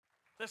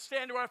Let's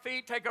stand to our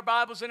feet, take our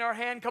Bibles in our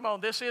hand. Come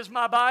on, this is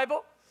my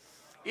Bible.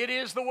 It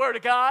is the Word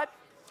of God,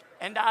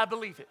 and I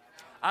believe it.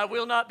 I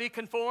will not be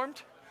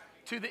conformed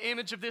to the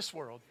image of this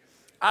world.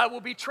 I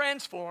will be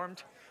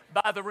transformed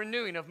by the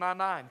renewing of my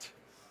mind.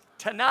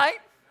 Tonight,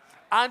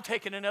 I'm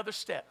taking another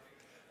step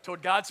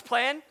toward God's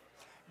plan,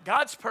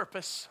 God's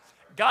purpose,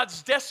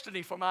 God's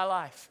destiny for my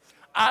life.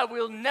 I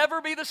will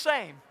never be the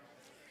same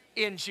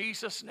in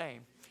Jesus'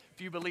 name. If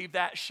you believe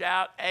that,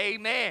 shout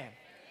amen.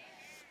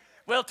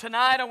 Well,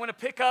 tonight I want to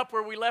pick up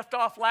where we left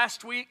off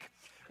last week.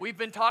 We've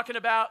been talking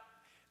about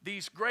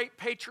these great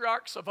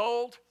patriarchs of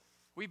old.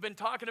 We've been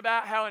talking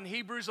about how in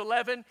Hebrews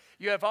 11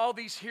 you have all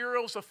these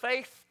heroes of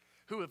faith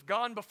who have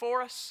gone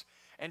before us.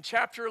 And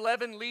chapter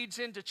 11 leads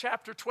into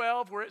chapter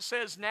 12 where it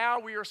says, now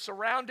we are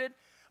surrounded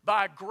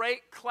by a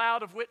great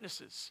cloud of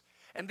witnesses.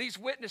 And these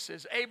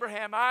witnesses,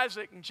 Abraham,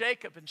 Isaac, and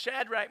Jacob, and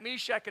Shadrach,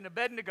 Meshach, and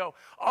Abednego,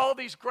 all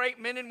these great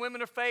men and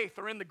women of faith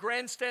are in the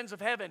grandstands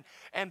of heaven,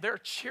 and they're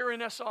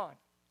cheering us on.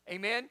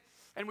 Amen?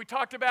 And we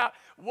talked about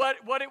what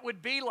it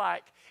would be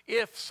like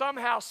if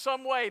somehow,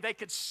 some way, they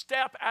could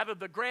step out of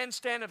the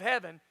grandstand of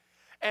heaven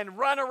and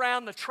run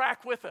around the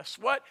track with us.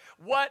 What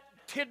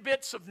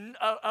tidbits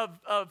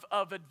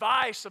of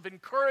advice, of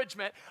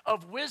encouragement,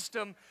 of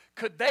wisdom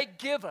could they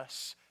give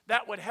us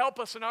that would help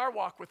us in our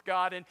walk with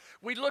God? And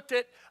we looked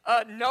at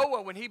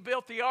Noah when he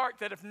built the ark,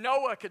 that if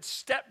Noah could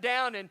step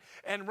down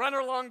and run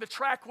along the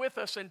track with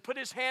us and put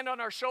his hand on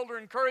our shoulder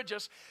and encourage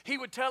us, he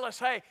would tell us,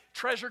 hey,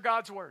 treasure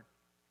God's word.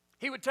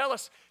 He would tell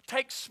us,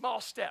 take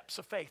small steps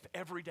of faith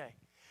every day.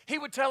 He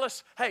would tell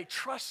us, hey,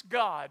 trust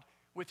God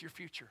with your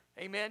future.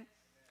 Amen?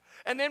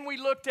 And then we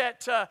looked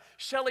at,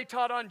 Shelley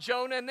taught on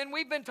Jonah, and then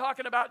we've been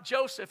talking about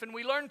Joseph, and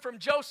we learned from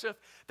Joseph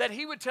that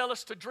he would tell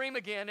us to dream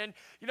again. And,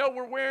 you know,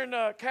 we're wearing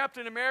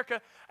Captain America.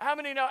 How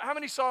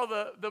many saw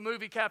the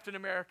movie Captain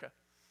America?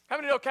 How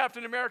many know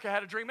Captain America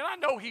had a dream? And I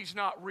know he's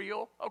not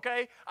real,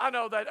 okay? I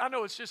know that. I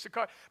know it's just a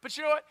car. But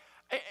you know what?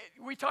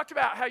 We talked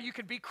about how you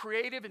can be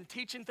creative in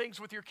teaching things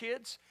with your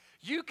kids.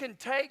 You can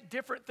take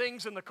different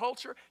things in the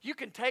culture. You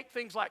can take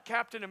things like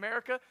Captain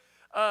America.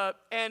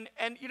 And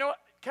you know what?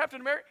 Captain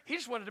America, he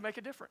just wanted to make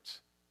a difference.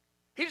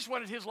 He just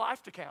wanted his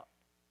life to count.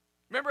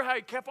 Remember how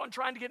he kept on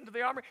trying to get into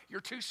the army? You're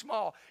too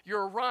small.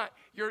 You're a runt.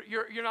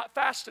 You're not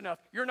fast enough.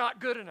 You're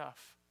not good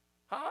enough.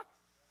 Huh?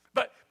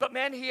 But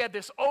man, he had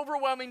this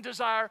overwhelming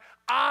desire.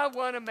 I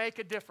want to make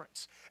a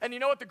difference. And you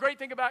know what the great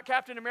thing about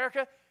Captain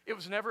America? It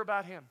was never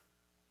about him.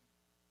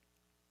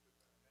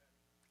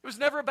 It was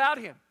never about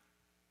him.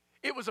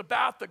 It was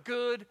about the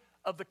good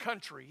of the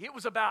country. It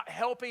was about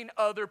helping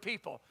other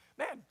people.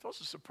 Man,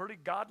 those are some pretty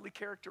godly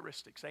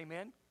characteristics.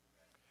 Amen?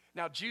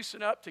 Now,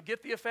 juicing up to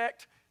get the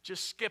effect,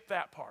 just skip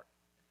that part.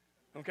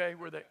 Okay?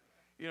 Where they,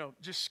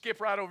 just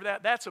skip right over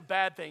that. That's a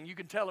bad thing. You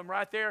can tell them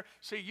right there,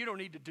 see, you don't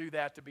need to do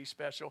that to be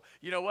special.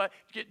 You know what?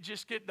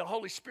 Just get the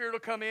Holy Spirit will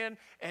come in,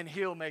 and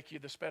He'll make you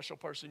the special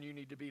person you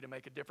need to be to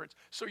make a difference.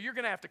 So you're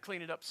going to have to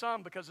clean it up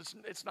some because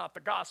it's not the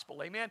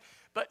gospel. Amen?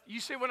 But you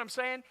see what I'm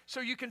saying?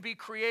 So you can be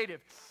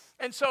creative.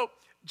 And so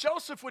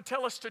Joseph would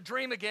tell us to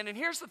dream again. And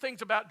here's the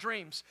things about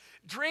dreams.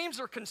 Dreams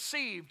are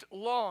conceived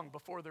long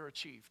before they're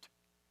achieved.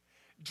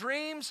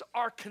 Dreams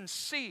are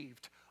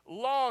conceived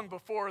long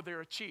before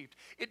they're achieved.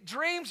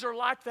 Dreams are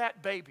like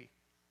that baby.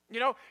 You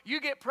know,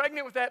 you get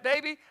pregnant with that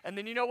baby, and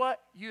then you know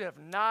what? You have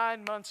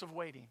 9 months of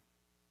waiting.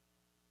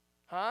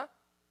 Huh?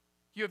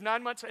 You have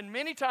 9 months, and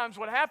many times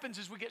what happens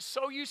is we get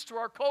so used to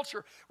our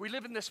culture. We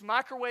live in this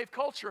microwave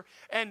culture,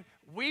 and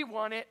we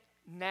want it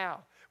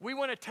now. We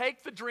want to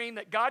take the dream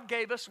that God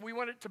gave us. We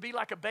want it to be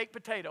like a baked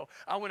potato.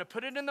 I want to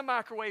put it in the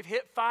microwave,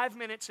 hit 5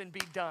 minutes, and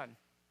be done.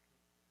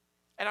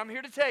 And I'm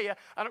here to tell you,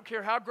 I don't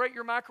care how great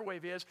your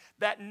microwave is,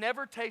 that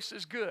never tastes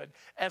as good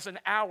as an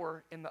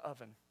hour in the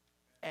oven.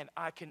 And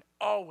I can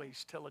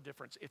always tell a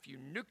difference if you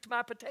nuked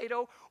my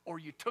potato or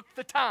you took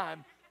the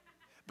time,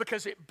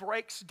 because it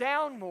breaks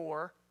down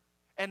more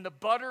and the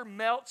butter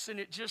melts and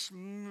it just...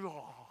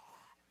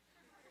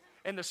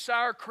 and the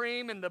sour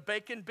cream and the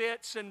bacon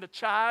bits and the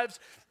chives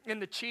and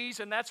the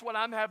cheese, and that's what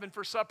I'm having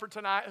for supper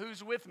tonight.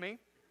 Who's with me?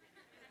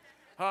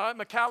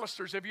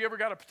 McAllister's. Have you ever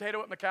got a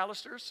potato at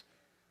McAllister's?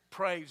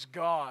 Praise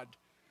God.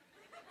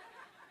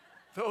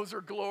 Those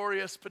are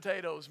glorious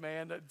potatoes,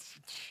 man. That's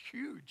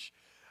huge.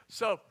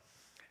 So,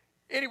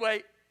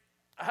 anyway,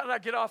 how did I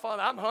get off on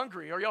that? I'm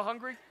hungry. Are y'all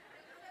hungry?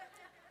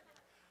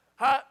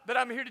 But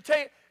I'm here to tell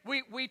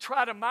you, we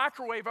try to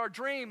microwave our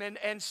dream and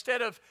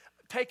instead of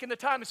taking the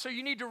time. And so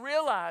you need to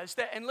realize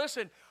that, and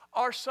listen,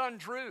 our son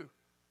Drew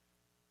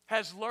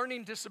has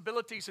learning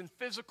disabilities and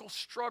physical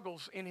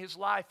struggles in his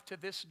life to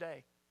this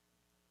day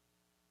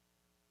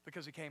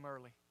because he came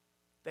early.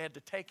 They had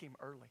to take him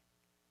early.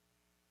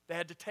 They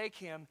had to take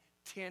him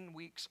 10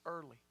 weeks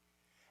early.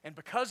 And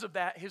because of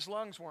that, his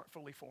lungs weren't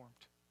fully formed.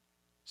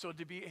 So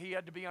he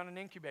had to be on an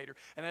incubator.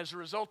 And as a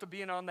result of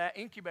being on that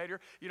incubator,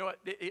 you know,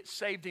 it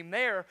saved him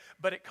there,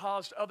 but it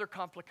caused other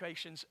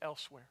complications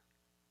elsewhere.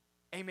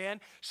 Amen?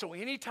 So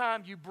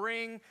anytime you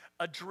bring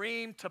a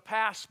dream to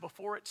pass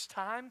before its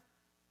time,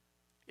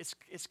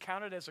 it's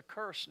counted as a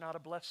curse, not a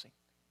blessing.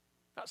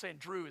 Not saying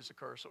Drew is a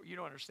curse, you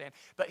don't understand.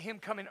 But him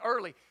coming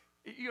early,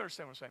 you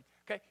understand what I'm saying,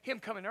 okay? Him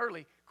coming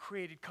early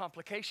created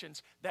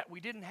complications that we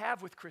didn't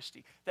have with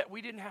Christy, that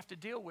we didn't have to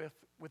deal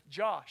with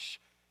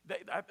Josh.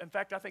 In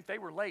fact, I think they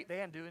were late. They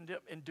had to end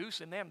up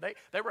inducing them.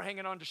 They were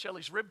hanging on to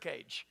Shelly's rib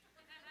cage,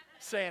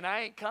 saying,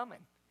 I ain't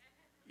coming,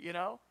 you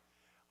know?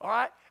 All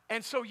right?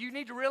 And so you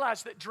need to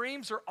realize that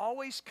dreams are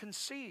always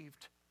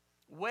conceived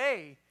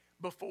way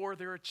before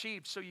they're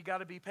achieved, so you got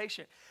to be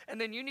patient. And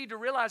then you need to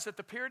realize that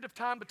the period of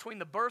time between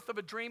the birth of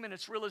a dream and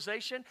its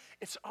realization,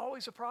 it's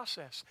always a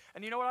process.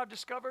 And you know what I've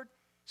discovered?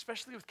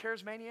 Especially with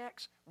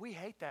charismaniacs, we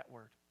hate that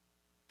word.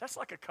 That's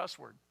like a cuss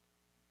word.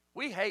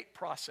 We hate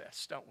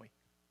process, don't we?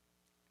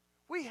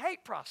 We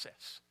hate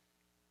process.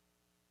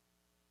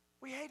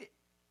 We hate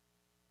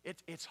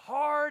it. It's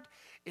hard.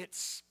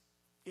 It's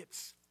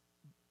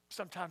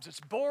sometimes it's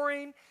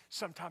boring.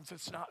 Sometimes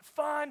it's not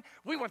fun.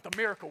 We want the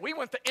miracle. We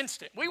want the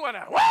instant. We want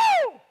to,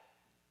 woo!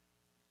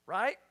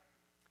 Right?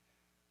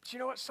 But you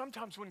know what?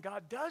 Sometimes when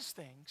God does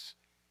things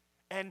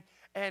and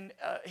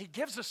he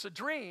gives us a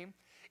dream,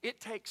 it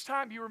takes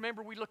time. You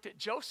remember we looked at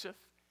Joseph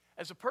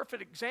as a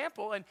perfect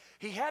example, and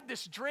he had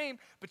this dream,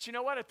 but you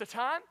know what? At the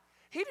time,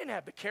 he didn't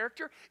have the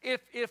character.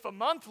 If a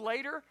month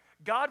later,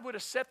 God would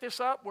have set this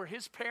up where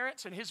his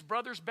parents and his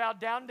brothers bowed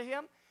down to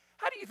him,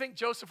 how do you think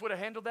Joseph would have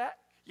handled that?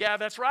 Yeah,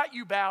 that's right,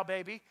 you bow,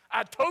 baby.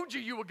 I told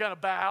you were going to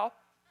bow.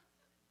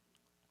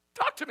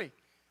 Talk to me.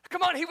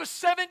 Come on, he was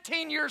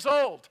 17 years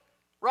old,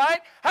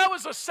 right? How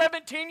was a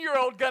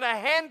 17-year-old going to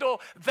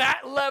handle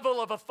that level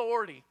of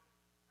authority?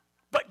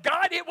 But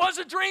God, it was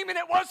a dream and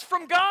it was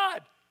from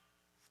God.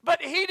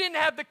 But he didn't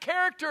have the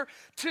character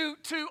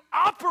to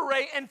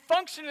operate and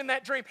function in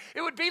that dream.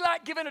 It would be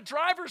like giving a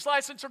driver's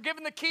license or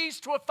giving the keys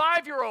to a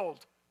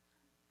 5-year-old.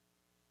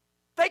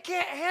 They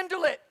can't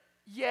handle it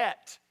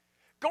yet.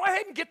 Go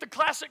ahead and get the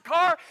classic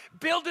car,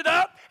 build it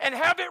up, and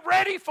have it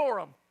ready for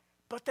them.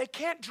 But they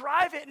can't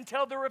drive it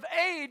until they're of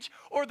age,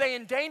 or they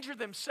endanger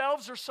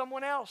themselves or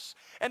someone else.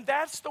 And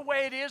that's the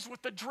way it is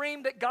with the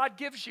dream that God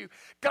gives you.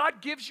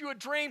 God gives you a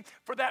dream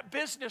for that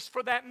business,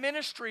 for that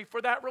ministry,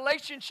 for that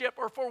relationship,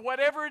 or for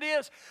whatever it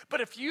is.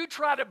 But if you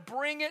try to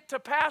bring it to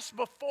pass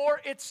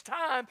before it's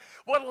time,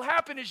 what will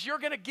happen is you're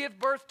going to give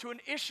birth to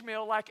an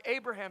Ishmael like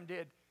Abraham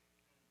did.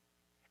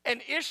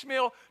 And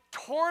Ishmael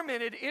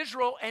tormented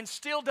Israel and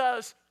still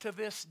does to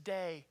this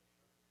day.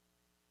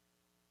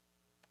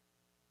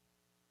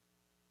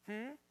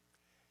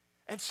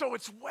 And so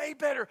it's way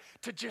better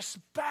to just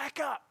back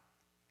up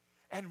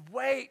and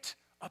wait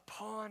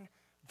upon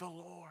the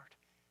Lord.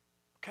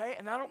 Okay?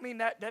 And I don't mean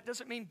that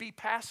doesn't mean be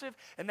passive,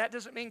 and that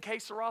doesn't mean que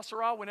sera,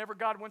 sera. Whenever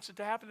God wants it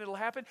to happen, it'll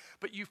happen.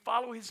 But you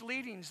follow his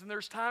leadings, and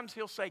there's times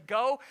he'll say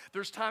go,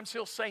 there's times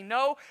he'll say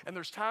no, and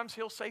there's times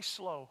he'll say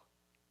slow.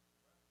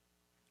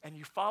 And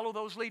you follow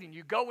those leadings.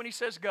 You go when he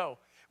says go.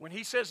 When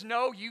he says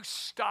no, you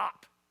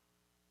stop.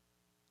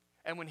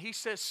 And when he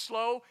says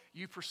slow,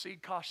 you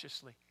proceed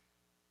cautiously.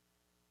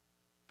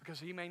 Because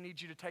he may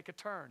need you to take a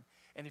turn.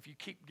 And if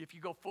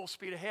you go full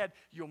speed ahead,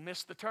 you'll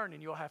miss the turn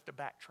and you'll have to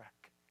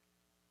backtrack.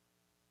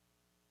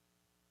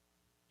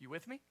 You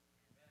with me?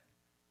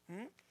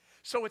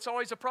 So it's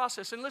always a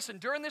process. And listen,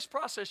 during this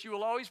process, you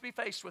will always be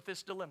faced with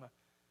this dilemma.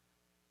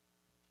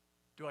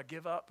 Do I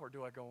give up or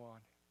do I go on?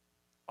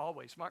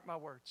 Always, mark my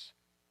words.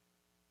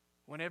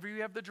 Whenever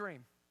you have the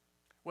dream,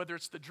 whether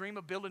it's the dream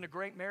of building a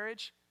great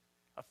marriage,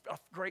 a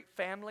great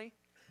family,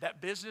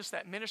 that business,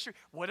 that ministry,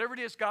 whatever it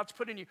is God's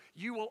put in you,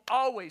 you will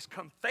always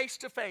come face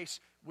to face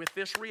with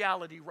this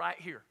reality right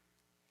here.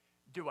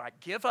 Do I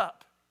give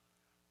up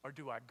or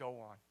do I go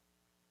on?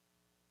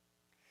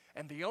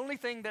 And the only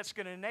thing that's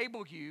going to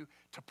enable you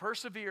to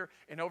persevere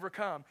and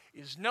overcome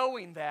is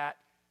knowing that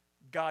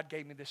God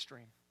gave me this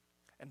dream.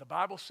 And the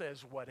Bible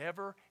says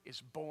whatever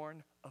is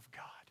born of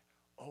God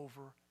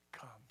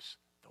overcomes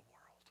the world.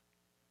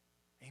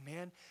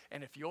 Amen?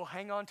 And if you'll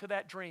hang on to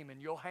that dream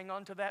and you'll hang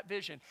on to that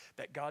vision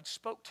that God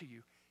spoke to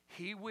you,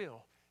 he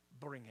will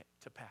bring it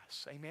to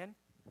pass. Amen?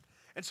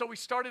 And so we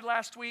started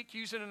last week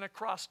using an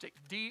acrostic,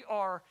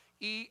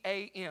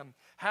 DREAM,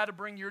 how to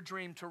bring your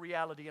dream to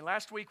reality. And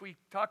last week we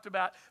talked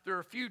about, there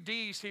are a few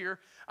D's here.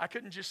 I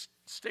couldn't just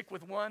stick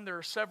with one. There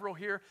are several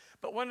here.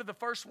 But one of the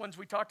first ones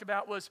we talked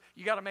about was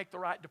you got to make the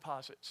right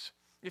deposits.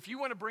 If you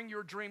want to bring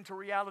your dream to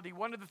reality,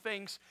 one of the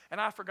things,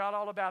 and I forgot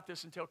all about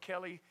this until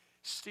Kelly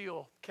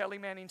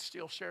Manning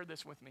Steele shared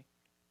this with me.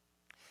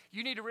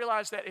 You need to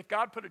realize that if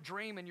God put a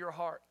dream in your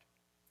heart,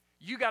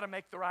 you got to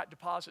make the right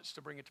deposits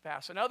to bring it to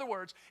pass. In other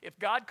words, if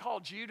God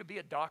called you to be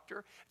a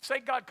doctor, say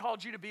God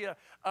called you to be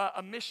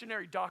a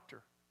missionary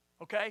doctor,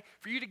 okay?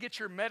 For you to get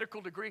your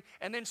medical degree,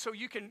 and then so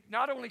you can,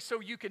 not only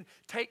so you can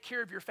take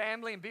care of your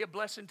family and be a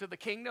blessing to the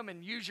kingdom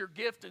and use your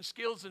gift and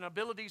skills and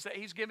abilities that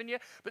he's given you,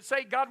 but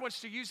say God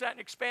wants to use that and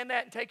expand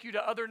that and take you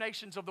to other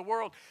nations of the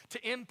world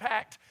to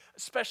impact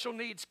special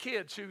needs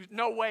kids who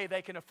no way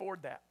they can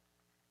afford that.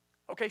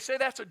 Okay, say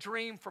that's a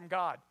dream from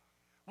God.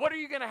 What are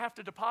you going to have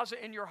to deposit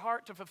in your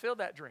heart to fulfill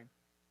that dream?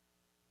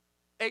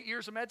 8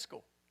 years of med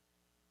school.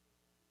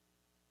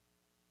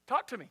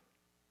 Talk to me.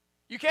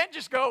 You can't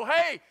just go,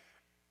 hey,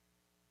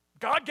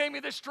 God gave me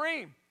this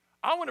dream.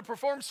 I want to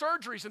perform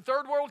surgeries in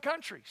third world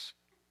countries.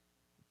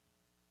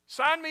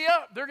 Sign me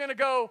up. They're going to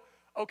go,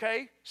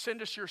 okay,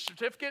 send us your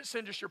certificate,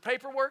 send us your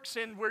paperwork,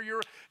 send where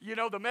you're,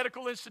 the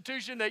medical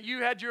institution that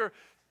you had your,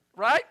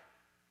 right?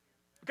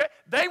 Okay,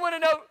 they want to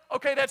know,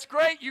 okay, that's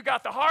great, you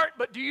got the heart,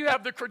 but do you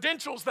have the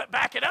credentials that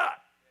back it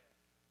up?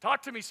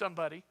 Talk to me,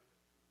 somebody,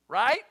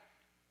 right?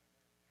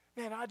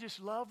 Man, I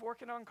just love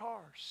working on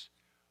cars.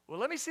 Well,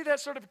 let me see that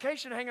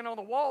certification hanging on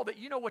the wall that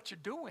you know what you're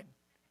doing.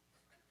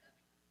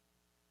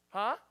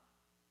 Huh?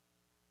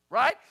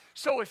 Right?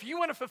 So if you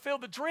want to fulfill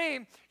the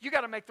dream, you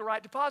got to make the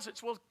right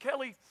deposits. Well,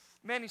 Kelly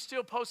Manning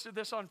still posted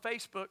this on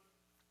Facebook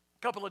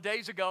a couple of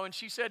days ago, and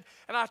she said,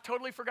 and I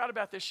totally forgot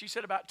about this, she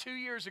said about 2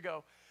 years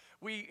ago,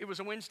 it was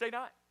a Wednesday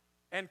night,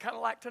 and kind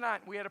of like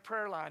tonight, we had a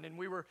prayer line, and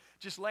we were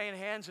just laying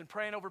hands and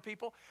praying over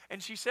people,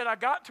 and she said, I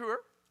got to her,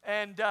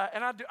 and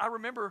I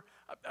remember,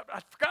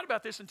 I forgot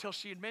about this until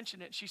she had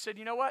mentioned it. She said,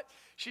 you know what?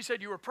 She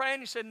said, you were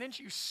praying, and then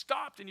you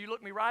stopped, and you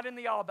looked me right in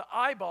the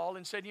eyeball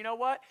and said, you know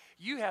what?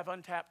 You have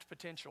untapped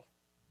potential.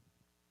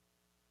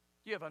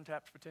 You have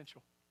untapped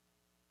potential.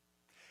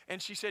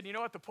 And she said, you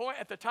know, at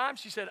the time,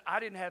 she said, I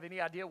didn't have any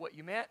idea what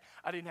you meant.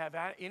 I didn't have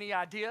any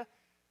idea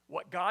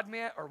what God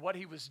meant or what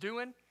he was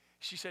doing.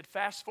 She said,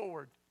 fast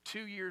forward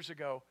 2 years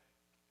ago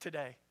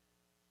today,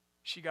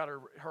 she got her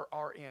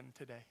RN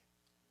today.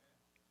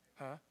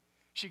 Huh?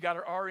 She got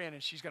her RN,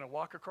 and she's going to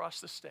walk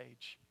across the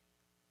stage,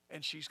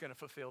 and she's going to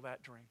fulfill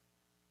that dream.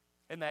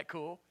 Isn't that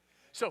cool?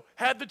 So,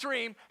 had the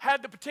dream,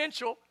 had the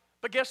potential,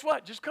 but guess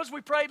what? Just because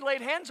we prayed,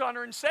 laid hands on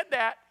her, and said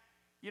that,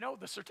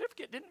 the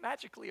certificate didn't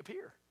magically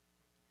appear.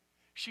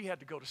 She had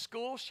to go to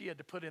school. She had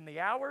to put in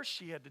the hours.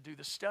 She had to do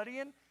the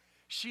studying.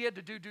 She had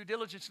to do due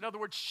diligence. In other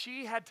words,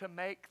 she had to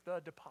make the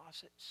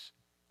deposits.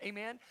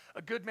 Amen?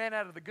 A good man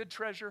out of the good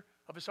treasure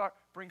of his heart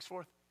brings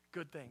forth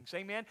good things.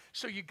 Amen?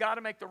 So you got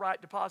to make the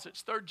right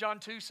deposits. 3 John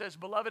 2 says,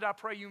 Beloved, I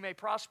pray you may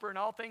prosper in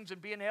all things and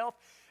be in health,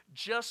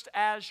 just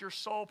as your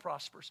soul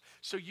prospers.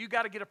 So you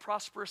got to get a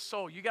prosperous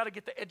soul. You got to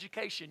get the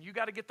education. You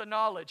got to get the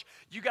knowledge.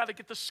 You got to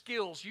get the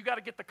skills. You got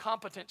to get the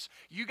competence.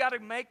 You got to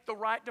make the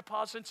right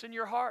deposits in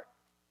your heart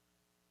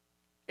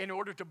in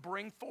order to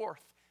bring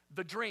forth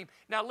the dream.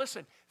 Now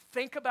listen,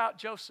 think about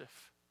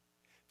Joseph.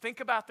 Think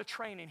about the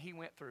training he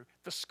went through,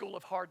 the school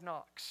of hard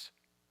knocks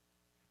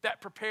that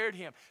prepared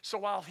him. So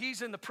while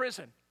he's in the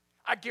prison,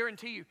 I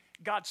guarantee you,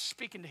 God's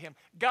speaking to him.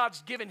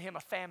 God's given him a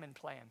famine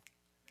plan.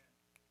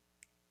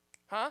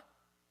 Huh?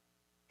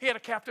 He had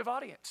a captive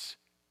audience.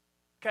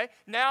 Okay?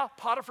 Now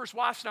Potiphar's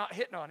wife's not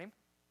hitting on him.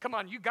 Come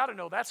on, you got to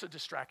know that's a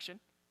distraction.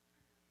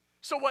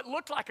 So what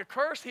looked like a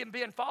curse, him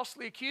being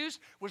falsely accused,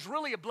 was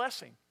really a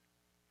blessing.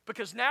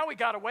 Because now he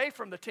got away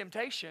from the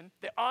temptation,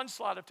 the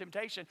onslaught of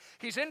temptation.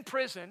 He's in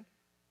prison,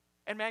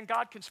 and man,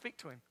 God can speak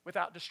to him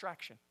without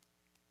distraction.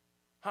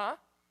 Huh?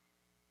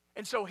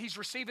 And so he's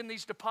receiving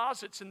these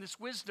deposits and this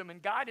wisdom and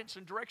guidance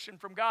and direction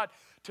from God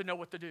to know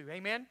what to do.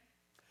 Amen?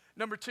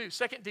 Number 2,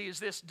 second D is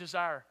this,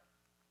 desire.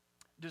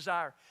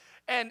 Desire.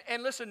 And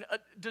listen,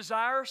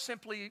 desire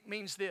simply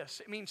means this.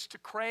 It means to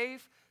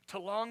crave, to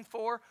long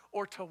for,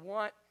 or to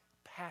want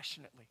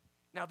passionately.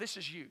 Now this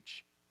is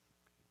huge.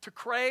 To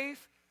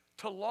crave,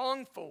 to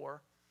long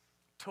for,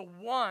 to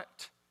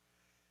want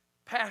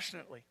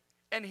passionately.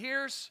 And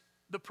here's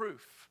the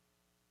proof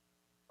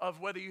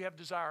of whether you have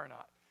desire or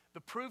not.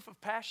 The proof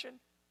of passion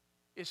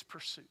is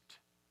pursuit.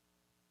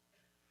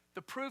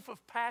 The proof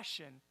of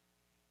passion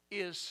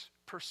is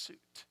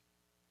pursuit.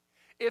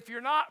 If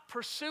you're not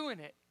pursuing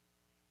it,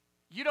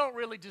 you don't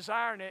really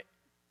desiring it,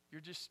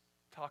 you're just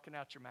talking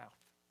out your mouth.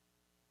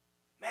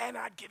 Man,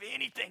 I'd give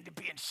anything to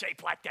be in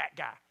shape like that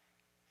guy.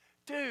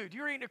 Dude,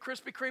 you're eating a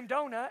Krispy Kreme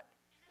donut,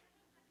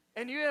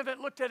 and you haven't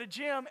looked at a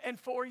gym in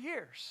 4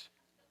 years.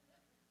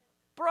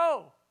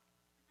 Bro,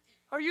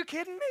 are you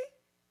kidding me?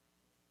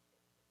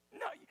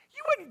 No,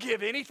 you wouldn't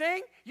give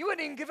anything. You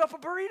wouldn't even give up a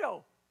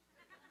burrito.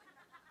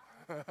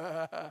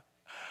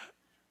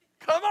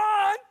 Come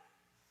on.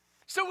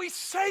 So we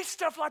say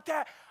stuff like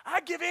that.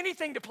 I'd give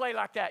anything to play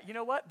like that. You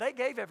know what? They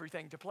gave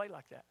everything to play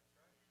like that.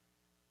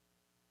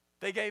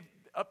 They gave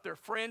up their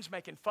friends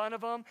making fun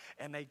of them,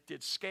 and they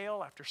did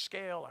scale after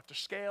scale after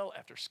scale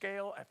after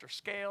scale after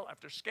scale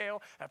after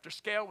scale after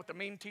scale with the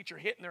mean teacher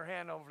hitting their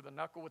hand over the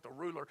knuckle with a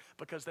ruler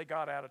because they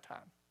got out of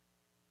time.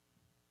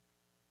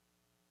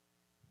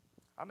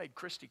 I made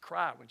Christy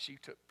cry when she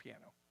took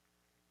piano.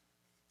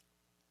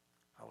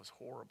 I was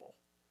horrible.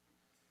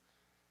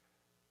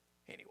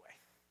 Anyway,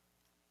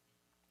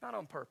 not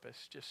on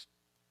purpose, just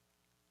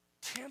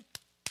tempo.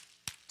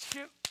 I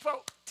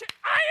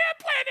am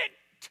planning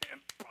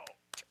tempo.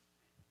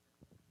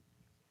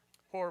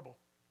 Horrible.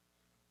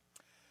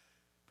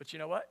 But you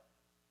know what?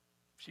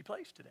 She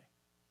plays today.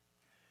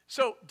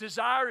 So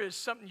desire is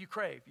something you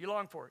crave. You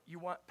long for it. You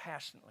want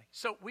passionately.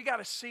 So we got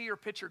to see or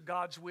picture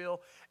God's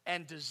will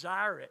and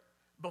desire it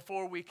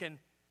before we can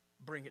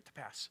bring it to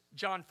pass.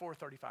 John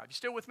 4:35. You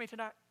still with me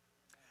tonight?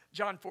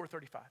 John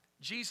 4:35.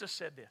 Jesus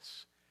said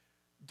this,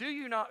 "Do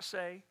you not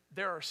say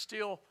there are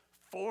still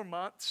 4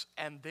 months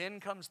and then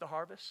comes the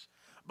harvest?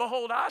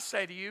 Behold, I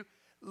say to you,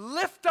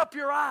 lift up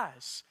your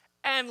eyes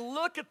and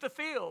look at the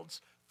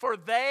fields, for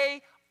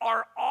they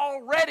are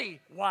already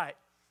white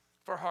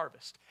for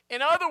harvest.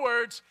 In other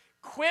words,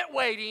 quit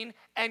waiting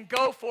and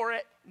go for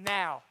it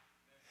now.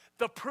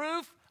 The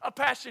proof of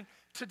passion,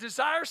 to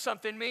desire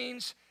something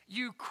means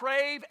you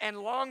crave and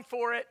long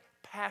for it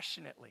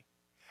passionately.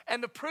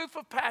 And the proof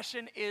of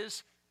passion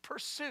is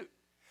pursuit.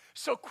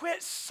 So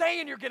quit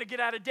saying you're going to get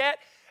out of debt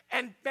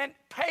and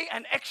pay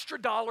an extra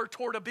 $1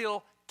 toward a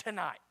bill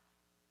tonight.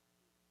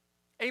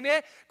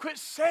 Amen? Quit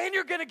saying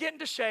you're going to get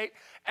into shape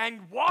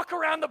and walk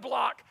around the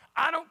block,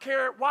 I don't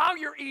care, while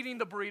you're eating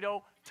the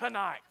burrito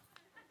tonight.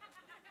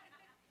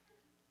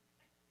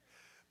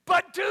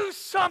 But do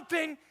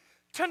something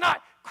tonight.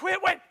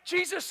 Quit when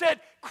Jesus said,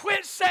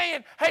 quit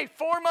saying, hey,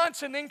 4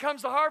 months and then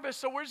comes the harvest,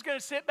 so we're just going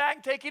to sit back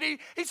and take it easy.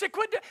 He said,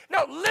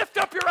 no, lift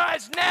up your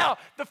eyes now.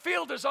 The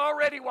field is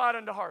already white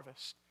unto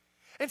harvest.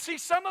 And see,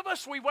 some of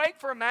us, we wait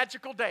for a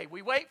magical day.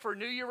 We wait for a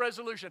New Year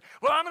resolution.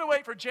 Well, I'm going to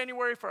wait for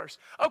January 1st.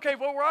 Okay,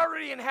 well, we're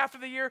already in half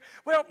of the year.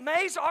 Well,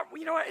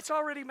 you know what? It's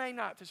already May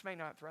 9th. It's May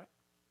 9th, right?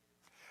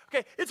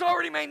 Okay, it's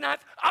already May 9th.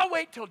 I'll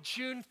wait till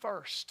June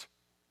 1st.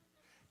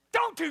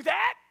 Don't do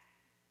that.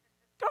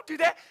 Don't do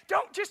that.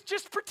 Don't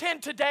just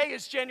pretend today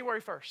is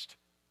January 1st.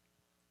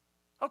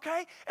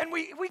 Okay? And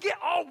we get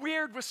all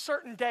weird with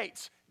certain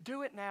dates.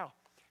 Do it now.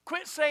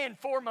 Quit saying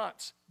 4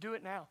 months. Do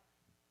it now.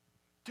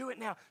 Do it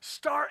now.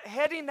 Start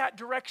heading that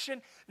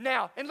direction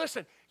now. And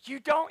listen, you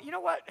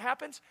know what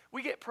happens?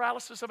 We get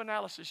paralysis of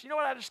analysis. You know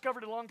what I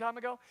discovered a long time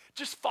ago?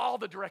 Just follow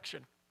the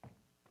direction.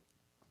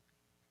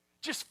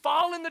 Just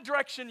fall in the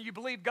direction you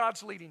believe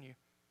God's leading you.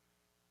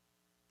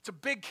 It's a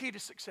big key to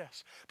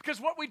success. Because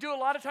what we do a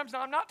lot of times,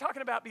 now I'm not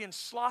talking about being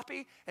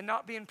sloppy and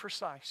not being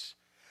precise,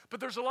 but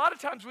there's a lot of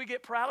times we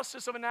get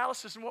paralysis of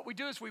analysis, and what we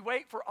do is we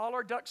wait for all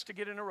our ducks to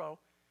get in a row,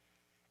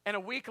 and a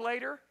week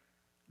later,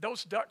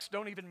 those ducks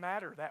don't even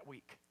matter that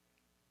week.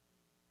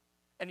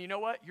 And you know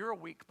what? You're a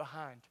week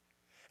behind.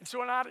 And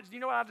so you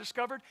know what I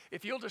discovered?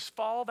 If you'll just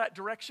follow that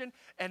direction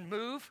and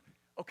move,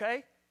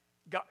 okay,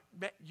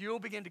 you'll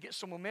begin to get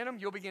some momentum,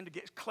 you'll begin to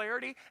get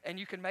clarity, and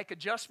you can make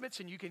adjustments,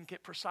 and you can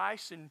get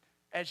precise and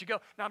as you go.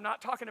 Now, I'm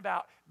not talking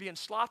about being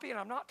sloppy, and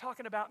I'm not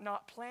talking about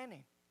not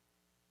planning.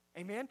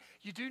 Amen?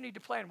 You do need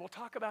to plan. We'll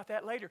talk about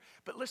that later.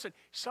 But listen,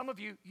 some of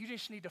you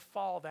just need to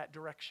follow that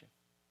direction.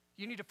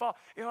 You need to follow.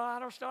 You know, I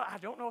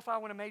don't know if I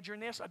want to major in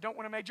this. I don't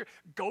want to major.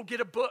 Go get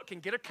a book and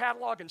get a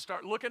catalog and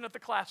start looking at the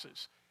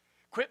classes.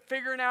 Quit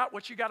figuring out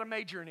what you got to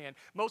major in.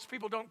 Most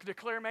people don't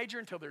declare a major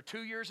until they're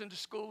 2 years into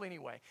school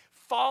anyway.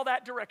 Follow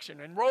that direction.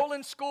 Enroll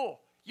in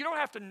school. You don't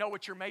have to know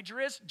what your major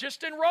is.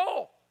 Just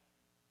enroll.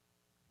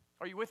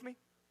 Are you with me?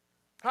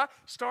 Huh?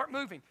 Start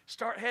moving.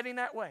 Start heading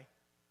that way.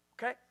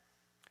 Okay?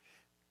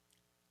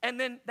 And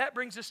then that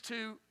brings us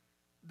to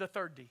the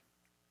third D.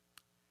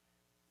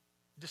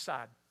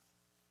 Decide.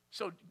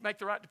 So make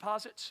the right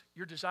deposits,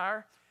 your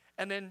desire,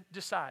 and then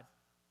decide.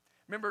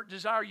 Remember,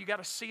 desire, you got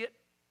to see it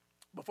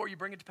before you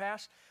bring it to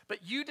pass.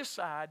 But you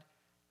decide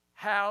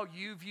how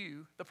you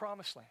view the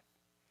promised land.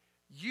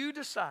 You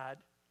decide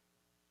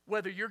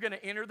whether you're going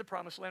to enter the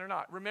promised land or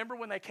not. Remember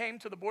when they came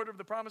to the border of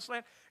the promised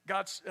land,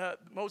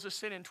 Moses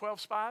sent in 12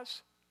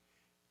 spies.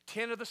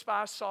 10 of the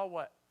spies saw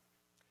what?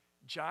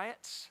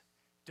 Giants,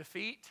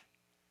 defeat,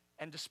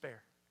 and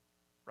despair.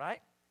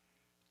 Right?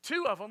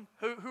 2 of them,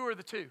 who are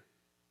the 2?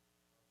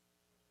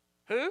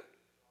 Who?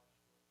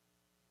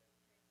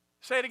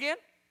 Say it again.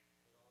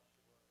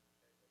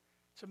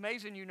 It's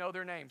amazing you know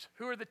their names.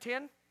 Who are the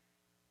 10?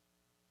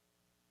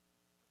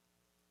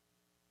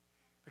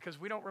 Because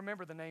we don't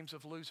remember the names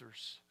of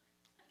losers.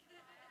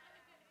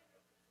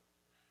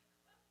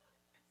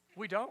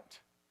 We don't.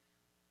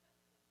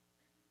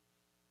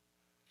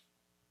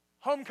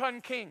 Home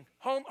run king.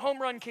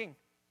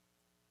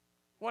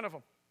 One of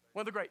them.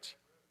 One of the greats.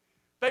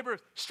 Babe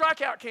Ruth.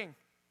 Strikeout king.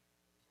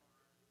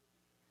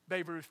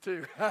 Babe Ruth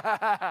too.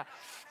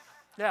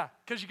 Yeah,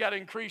 because you got to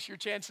increase your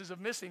chances of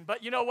missing.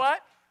 But you know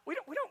what? We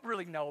don't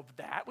really know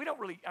that. We don't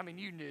really,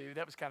 you knew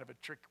that was kind of a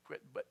trick,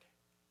 but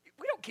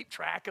we don't keep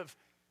track of,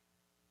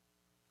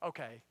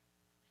 okay,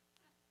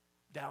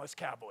 Dallas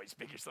Cowboys,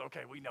 biggest,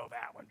 okay, we know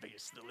that one,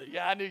 biggest.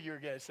 Yeah, I knew you were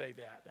going to say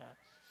that.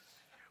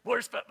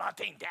 Worst football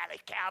team,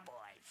 Dallas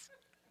Cowboys.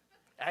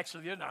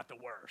 Actually, they're not the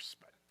worst.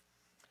 But.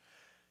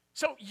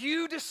 So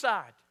you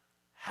decide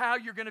how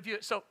you're going to view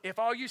it. So if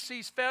all you see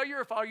is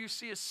failure, if all you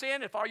see is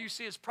sin, if all you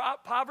see is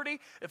poverty,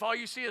 if all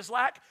you see is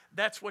lack,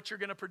 that's what you're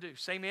going to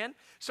produce. Amen?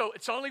 So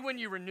it's only when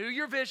you renew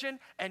your vision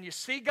and you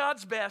see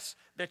God's best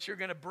that you're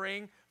going to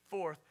bring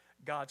forth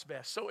God's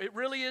best. So it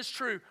really is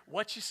true.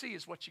 What you see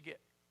is what you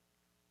get.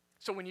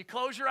 So when you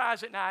close your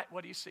eyes at night,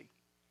 what do you see?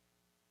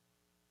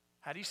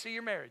 How do you see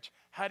your marriage?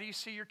 How do you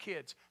see your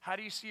kids? How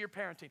do you see your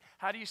parenting?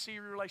 How do you see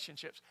your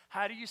relationships?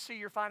 How do you see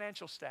your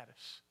financial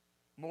status?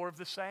 More of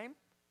the same?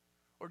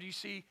 Or do you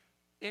see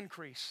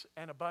increase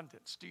and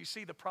abundance? Do you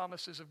see the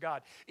promises of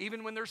God?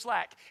 Even when there's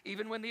lack,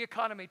 even when the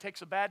economy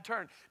takes a bad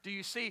turn, do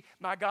you see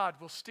my God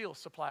will still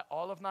supply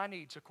all of my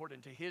needs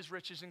according to His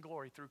riches and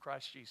glory through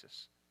Christ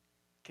Jesus?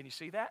 Can you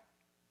see that?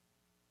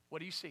 What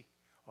do you see?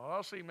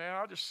 Well, see, man,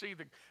 I just see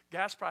the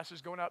gas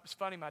prices going up. It's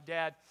funny, my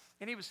dad,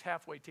 and he was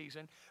halfway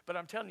teasing, but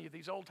I'm telling you,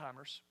 these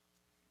old-timers,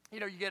 you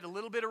get a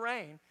little bit of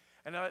rain,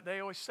 and they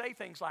always say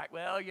things like,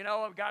 well,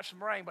 I've got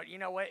some rain, but you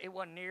know what? It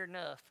wasn't near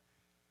enough.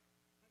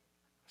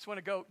 I just want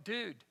to go,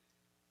 dude,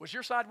 was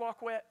your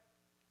sidewalk wet?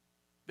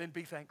 Then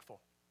be thankful,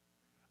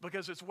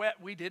 because it's wet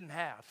we didn't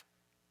have,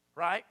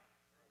 right?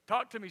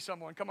 Talk to me,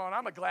 someone. Come on,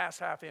 I'm a glass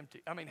half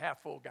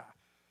full guy.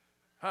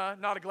 Huh?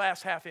 Not a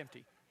glass half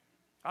empty.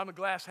 I'm a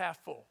glass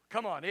half full.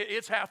 Come on,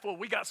 it's half full.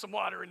 We got some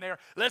water in there.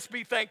 Let's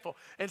be thankful.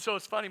 And so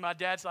it's funny, my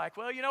dad's like,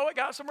 well, you know what?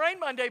 Got some rain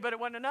Monday, but it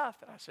wasn't enough.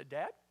 And I said,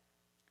 Dad,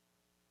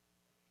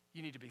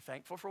 you need to be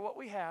thankful for what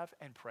we have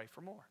and pray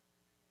for more.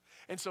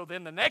 And so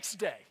then the next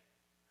day,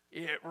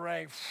 it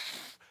rained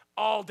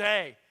all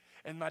day.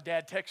 And my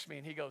dad texts me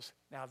and he goes,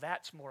 now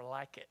that's more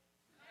like it.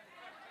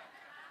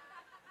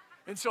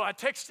 And so I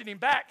texted him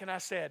back and I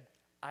said,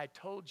 I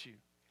told you,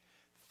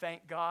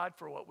 thank God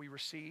for what we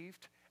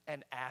received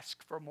and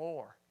ask for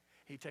more.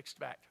 He texted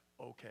back,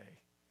 okay.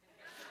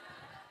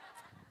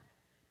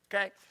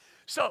 Okay?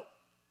 So,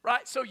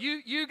 right? So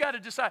you got to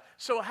decide.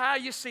 So how are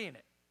you seeing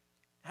it?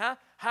 Huh?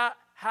 How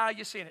are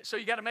you seeing it? So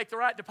you got to make the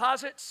right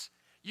deposits.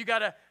 You got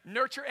to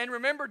nurture. And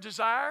remember,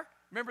 desire.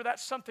 Remember,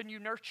 that's something you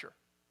nurture.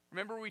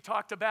 Remember we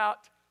talked about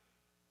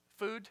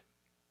food?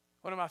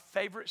 One of my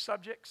favorite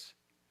subjects.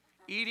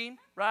 Eating,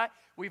 right?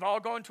 We've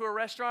all gone to a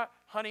restaurant.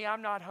 Honey,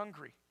 I'm not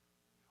hungry.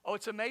 Oh,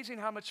 it's amazing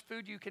how much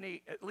food you can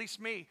eat, at least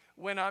me,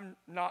 when I'm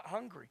not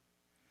hungry.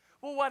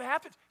 Well, what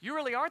happens? You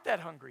really aren't that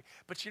hungry.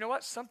 But you know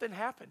what? Something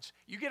happens.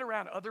 You get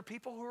around other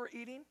people who are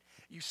eating.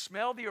 You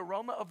smell the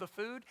aroma of the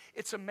food.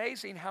 It's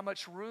amazing how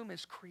much room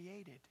is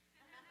created.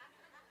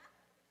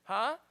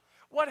 Huh?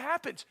 What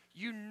happens?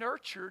 You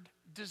nurtured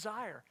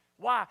desire.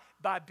 Why?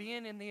 By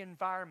being in the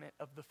environment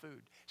of the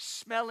food.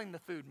 Smelling the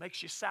food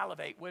makes you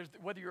salivate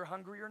whether you're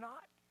hungry or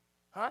not.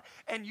 Huh?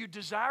 And you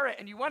desire it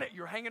and you want it.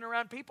 You're hanging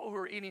around people who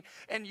are eating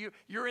and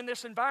you're in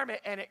this environment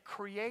and it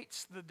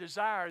creates the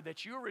desire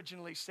that you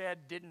originally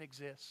said didn't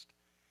exist.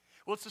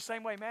 Well, it's the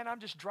same way, man, I'm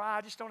just dry.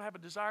 I just don't have a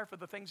desire for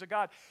the things of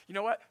God. You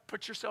know what?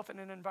 Put yourself in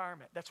an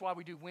environment. That's why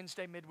we do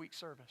Wednesday midweek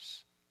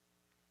service.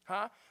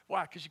 Huh?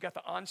 Why? Because you got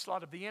the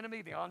onslaught of the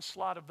enemy, the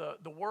onslaught of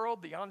the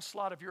world, the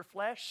onslaught of your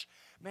flesh.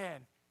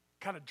 Man,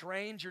 kind of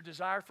drains your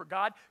desire for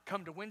God.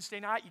 Come to Wednesday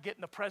night, you get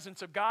in the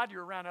presence of God,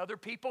 you're around other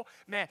people.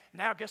 Man,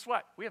 now guess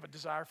what? We have a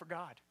desire for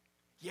God.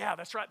 Yeah,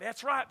 that's right.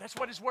 That's right. That's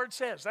what His Word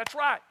says. That's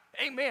right.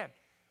 Amen.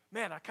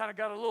 Man, I kind of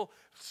got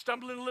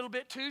stumbling a little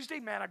bit Tuesday.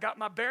 Man, I got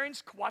my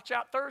bearings. Watch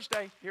out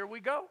Thursday. Here we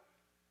go.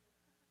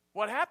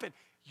 What happened?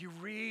 You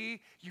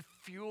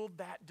fueled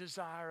that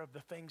desire of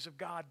the things of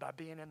God by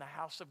being in the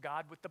house of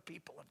God with the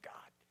people of God.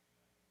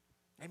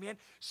 Amen?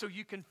 So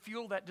you can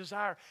fuel that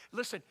desire.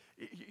 Listen,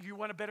 you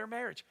want a better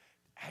marriage.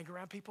 Hang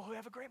around people who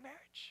have a great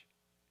marriage.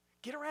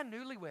 Get around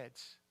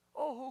newlyweds.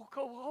 Oh,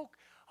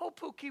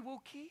 pookie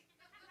wookie.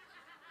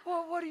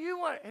 Well, what do you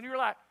want? And you're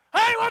like,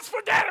 hey, what's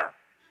for dinner?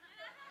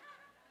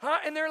 Huh?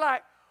 And they're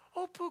like,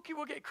 oh, Pookie,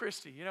 we'll get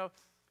Christy. You know,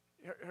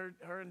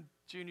 her and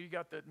Junior, you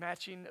got the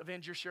matching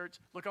Avenger shirts.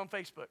 Look on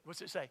Facebook.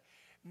 What's it say?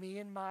 Me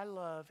and my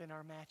love in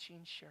our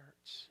matching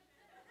shirts.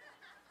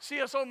 See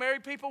us old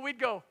married people, we'd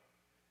go,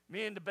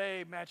 me and the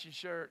babe matching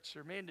shirts,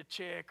 or me and the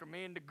chick, or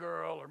me and the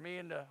girl, or me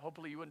and the,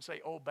 hopefully you wouldn't say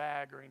old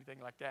bag or anything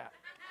like that.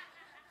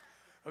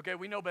 Okay,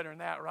 we know better than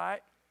that,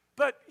 right?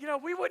 But,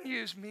 we wouldn't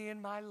use me and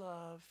my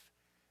love.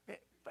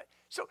 But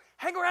so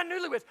hang around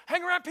newlyweds.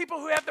 Hang around people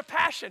who have the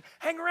passion.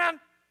 Hang around,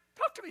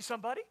 talk to me,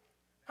 somebody.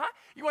 Huh?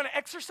 You want to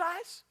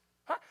exercise?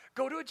 Huh?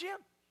 Go to a gym.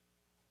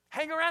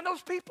 Hang around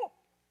those people.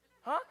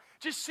 Huh?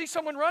 Just see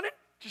someone running,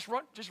 just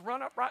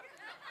run up right.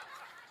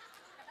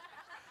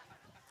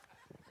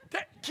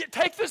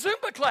 Take the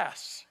Zumba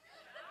class.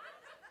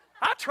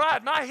 I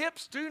tried. My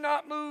hips do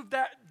not move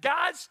that.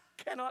 Guys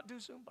cannot do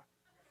Zumba.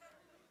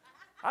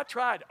 I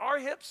tried. Our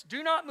hips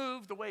do not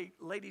move the way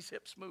ladies'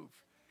 hips move.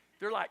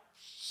 They're like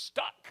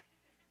stuck.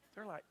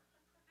 They're like,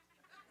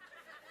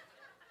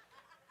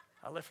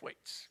 I lift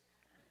weights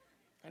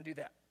and do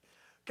that.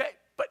 Okay,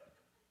 but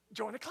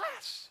join a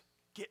class.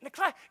 Get in the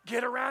class.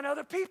 Get around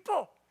other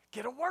people.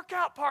 Get a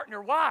workout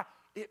partner. Why?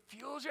 It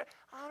fuels you.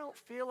 I don't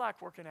feel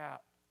like working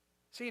out.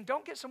 See, and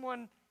don't get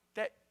someone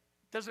that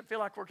doesn't feel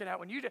like working out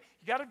when you do.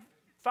 You got to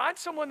find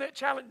someone that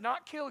challenge,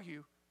 not kill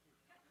you.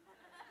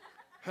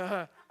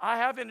 I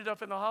have ended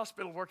up in the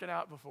hospital working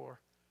out before.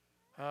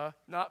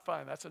 Not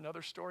fun. That's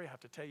another story. I have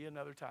to tell you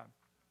another time.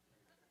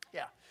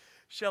 Yeah,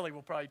 Shelley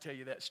will probably tell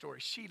you that story.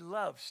 She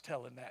loves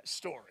telling that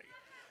story.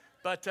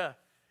 But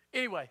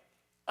anyway,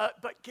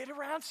 but get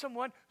around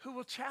someone who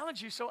will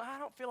challenge you. So I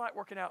don't feel like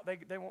working out.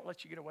 They won't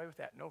let you get away with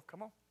that. No,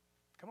 come on.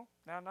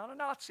 Now, not a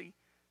Nazi.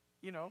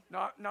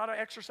 Not an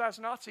exercise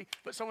Nazi,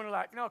 but someone who's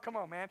like, no, come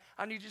on, man.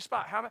 I need you to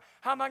spot. How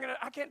am I going to,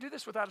 I can't do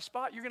this without a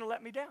spot. You're going to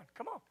let me down.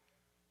 Come on.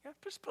 Yeah,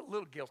 just put a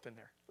little guilt in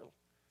there.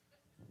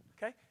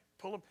 Okay?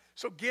 Pull them.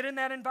 So get in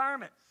that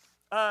environment.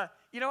 How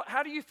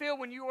do you feel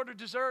when you order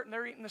dessert and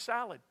they're eating the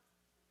salad?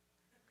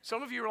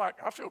 Some of you are like,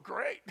 I feel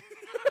great.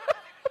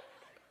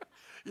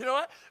 You know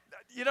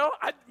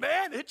what?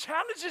 Man, it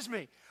challenges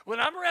me. When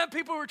I'm around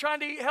people who are trying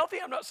to eat healthy,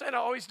 I'm not saying I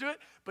always do it,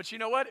 but you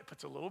know what? It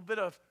puts a little bit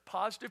of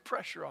positive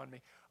pressure on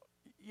me.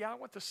 Yeah, I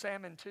want the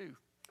salmon too.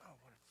 Oh, I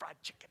want a fried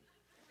chicken.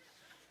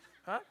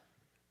 Huh?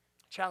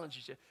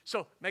 Challenges you.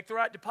 So make the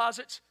right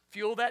deposits,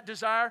 fuel that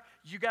desire.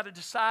 You got to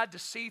decide to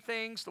see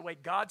things the way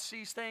God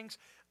sees things.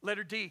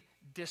 Letter D,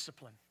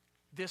 discipline.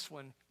 This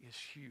one is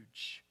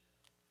huge.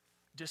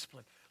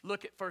 Discipline.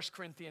 Look at 1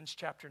 Corinthians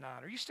chapter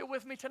 9. Are you still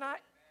with me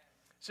tonight?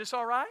 Is this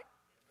all right?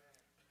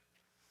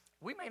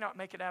 We may not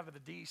make it out of the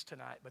D's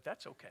tonight, but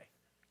that's okay.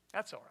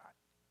 That's all right.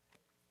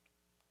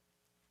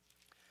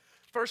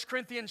 1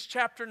 Corinthians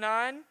chapter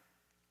 9,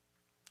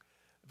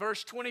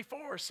 verse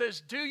 24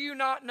 says, do you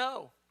not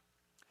know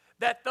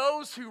that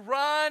those who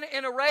run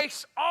in a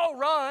race all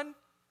run,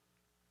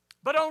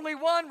 but only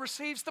one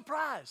receives the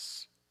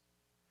prize?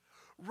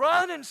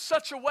 Run in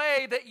such a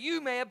way that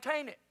you may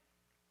obtain it.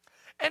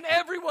 And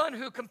everyone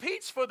who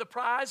competes for the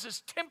prize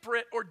is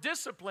temperate or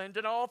disciplined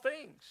in all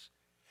things.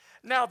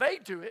 Now they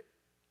do it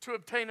to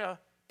obtain a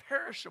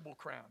perishable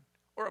crown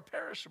or a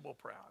perishable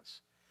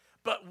prize.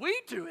 But we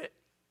do it,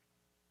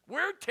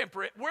 we're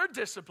temperate, we're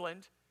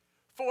disciplined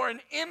for an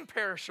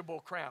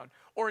imperishable crown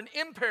or an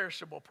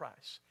imperishable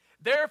prize.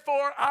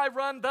 Therefore I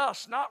run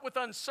thus, not with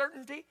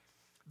uncertainty.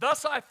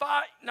 Thus I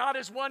fight not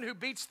as one who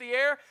beats the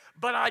air,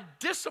 but I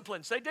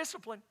discipline. Say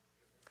discipline.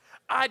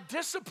 I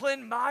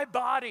discipline my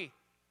body.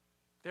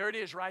 There it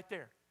is right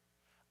there.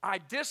 I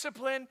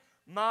discipline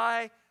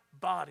my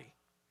body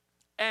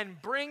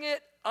and bring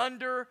it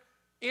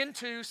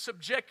into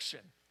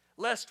subjection,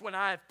 lest when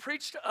I have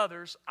preached to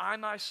others, I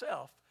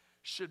myself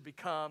should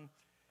become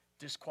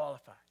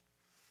disqualified.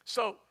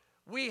 So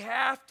we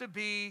have to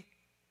be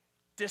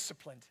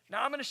disciplined.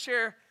 Now I'm going to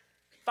share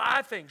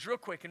 5 things real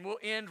quick and we'll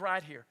end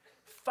right here.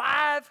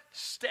 5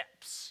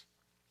 steps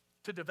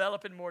to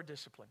developing more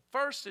discipline.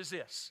 First is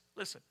this.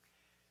 Listen,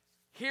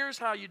 here's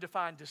how you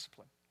define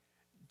discipline.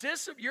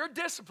 You're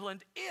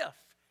disciplined if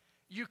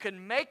you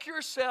can make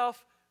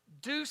yourself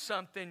do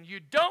something you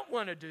don't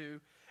want to do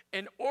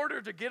in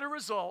order to get a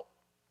result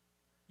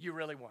you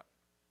really want.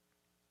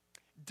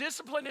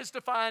 Discipline is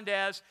defined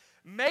as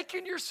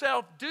making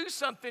yourself do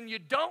something you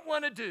don't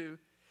want to do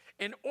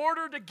in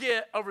order to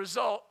get a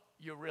result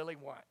you really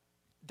want.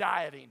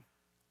 Dieting.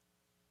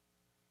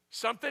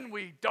 Something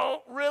we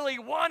don't really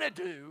want to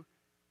do,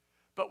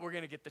 but we're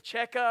going to get the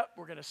checkup,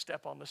 we're going to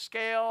step on the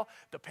scale,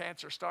 the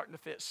pants are starting to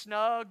fit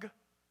snug.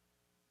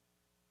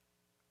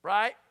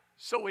 Right?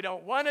 So we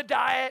don't want to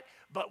diet,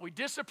 but we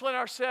discipline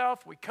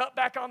ourselves. We cut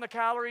back on the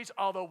calories.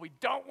 Although we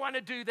don't want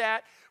to do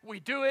that, we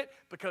do it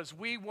because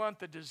we want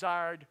the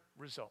desired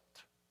result.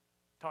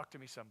 Talk to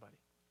me, somebody.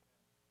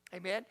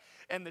 Amen?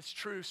 And it's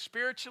true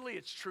spiritually,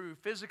 it's true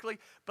physically,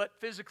 but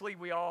physically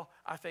we all,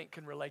 I think,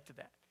 can relate to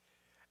that.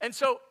 And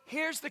so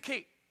here's the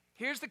key.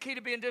 Here's the key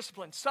to being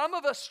disciplined. Some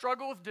of us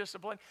struggle with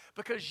discipline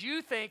because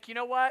you think, you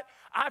know what?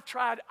 I've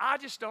tried, I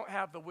just don't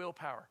have the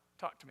willpower.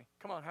 Talk to me.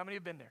 Come on, how many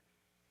have been there?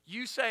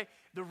 You say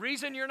the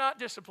reason you're not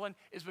disciplined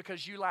is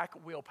because you lack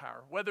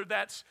willpower. Whether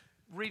that's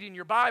reading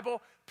your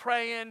Bible,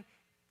 praying,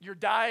 your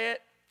diet,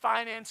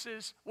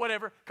 finances,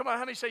 whatever. Come on,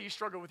 how many say you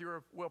struggle with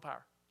your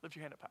willpower? Lift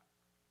your hand up high.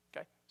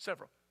 Okay,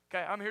 several.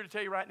 Okay, I'm here to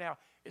tell you right now,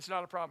 it's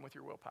not a problem with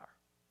your willpower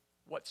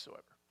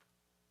whatsoever.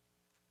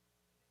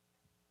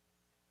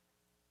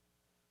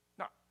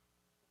 No.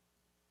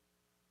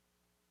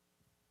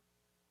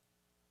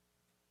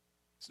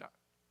 It's not.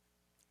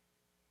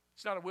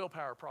 It's not a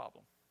willpower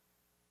problem.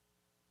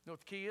 You know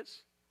what the key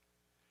is?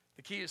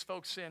 The key is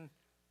focusing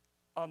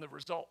on the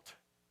result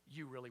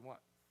you really want.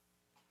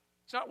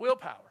 It's not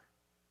willpower,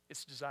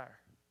 it's desire.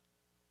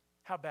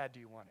 How bad do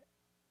you want it?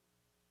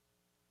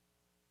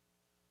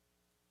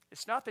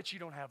 It's not that you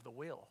don't have the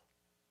will.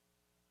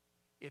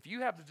 If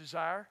you have the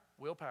desire,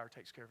 willpower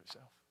takes care of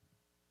itself.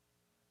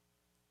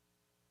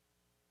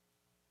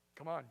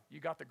 Come on, you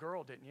got the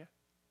girl, didn't you?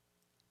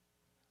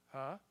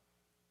 Huh?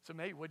 So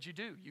maybe what'd you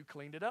do? You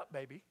cleaned it up,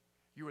 baby.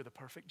 You were the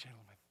perfect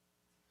gentleman.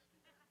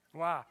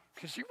 Why?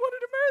 Because you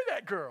wanted to marry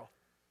that girl.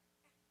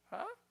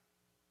 Huh?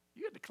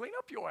 You had to clean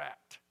up your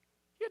act.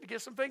 You had to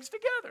get some things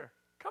together.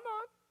 Come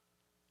on.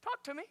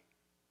 Talk to me.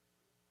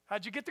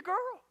 How'd you get the girl?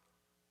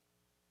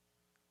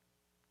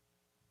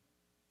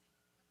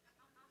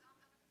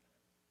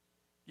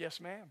 Yes,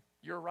 ma'am.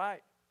 You're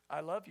right. I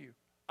love you.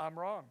 I'm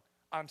wrong.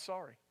 I'm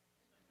sorry.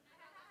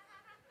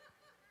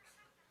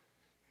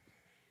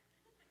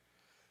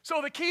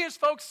 So the key is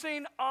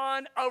focusing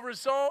on a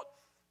result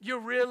you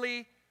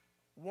really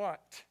want.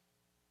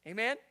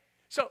 Amen?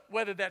 So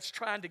whether that's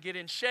trying to get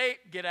in shape,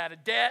 get out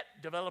of debt,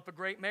 develop a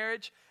great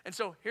marriage. And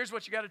so here's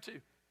what you got to do.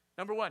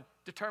 Number 1,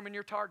 determine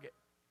your target.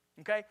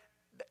 Okay?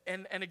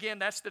 And again,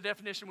 that's the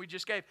definition we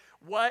just gave.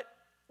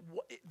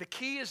 The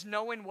key is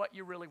knowing what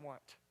you really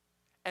want.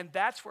 And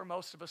that's where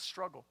most of us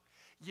struggle.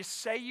 You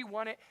say you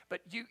want it,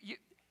 but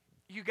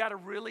you got to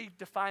really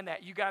define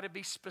that. You got to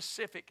be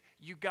specific.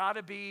 You got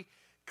to be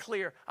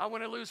clear. I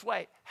want to lose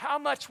weight. How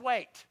much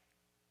weight?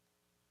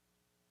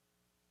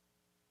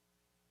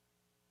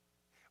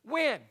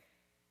 When?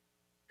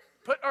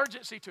 Put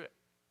urgency to it.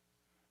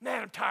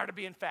 Man, I'm tired of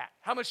being fat.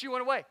 How much do you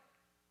want to weigh?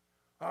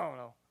 I don't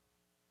know.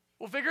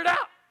 Well, figure it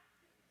out.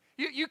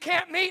 You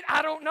can't meet,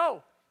 I don't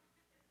know.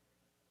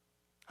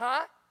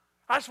 Huh?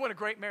 I just want a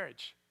great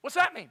marriage. What's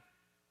that mean?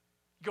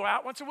 You go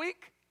out once a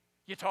week?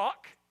 You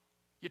talk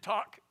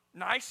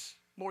nice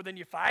more than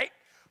you fight?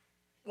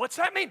 What's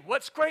that mean?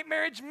 What's great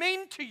marriage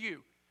mean to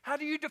you? How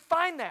do you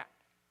define that?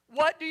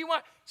 What do you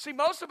want? See,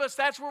 most of us,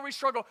 that's where we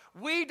struggle.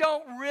 We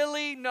don't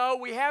really know.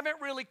 We haven't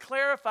really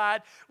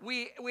clarified.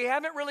 We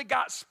haven't really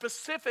got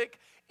specific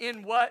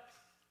in what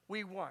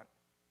we want.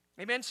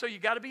 Amen? So you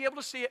got to be able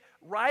to see it,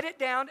 write it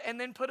down, and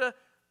then put a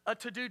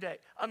to-do date.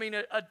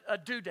 A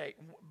due date.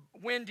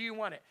 When do you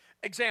want it?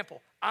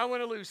 Example, I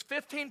want to lose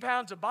 15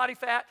 pounds of body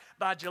fat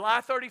by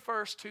July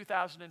 31st,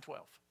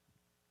 2012.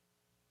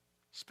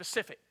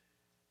 Specific.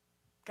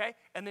 Okay?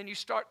 And then you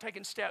start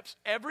taking steps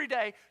every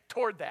day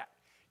toward that.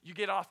 You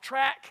get off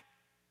track,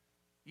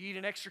 you eat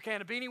an extra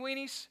can of Beanie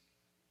Weenies.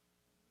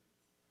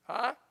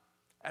 Huh?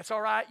 That's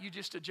all right. You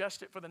just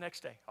adjust it for the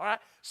next day. All right?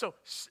 So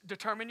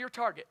determine your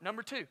target.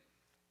 Number 2.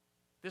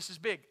 This is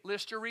big.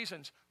 List your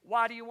reasons.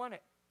 Why do you want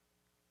it?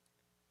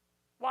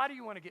 Why do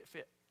you want to get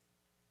fit?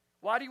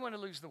 Why do you want to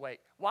lose the weight?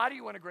 Why do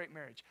you want a great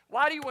marriage?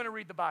 Why do you want to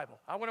read the Bible?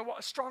 I want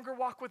a stronger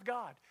walk with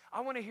God.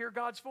 I want to hear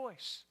God's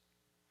voice.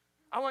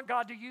 I want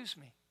God to use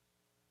me.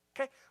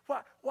 Okay?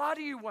 Why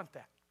do you want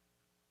that?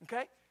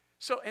 Okay?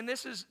 So, and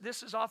this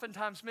is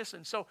oftentimes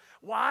missing. So,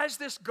 why is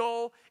this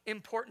goal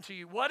important to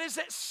you? What is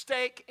at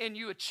stake in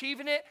you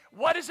achieving it?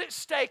 What is at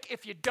stake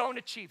if you don't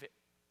achieve it?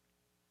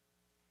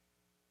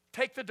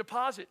 Take the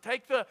deposit.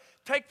 Take the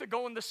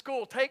going to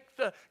school. Take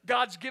the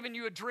God's given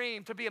you a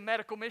dream to be a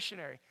medical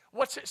missionary.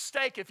 What's at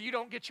stake if you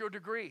don't get your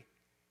degree?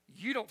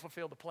 You don't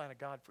fulfill the plan of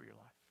God for your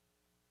life.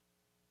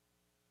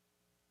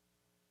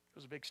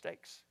 Those are big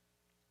stakes.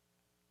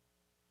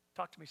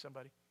 Talk to me,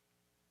 somebody.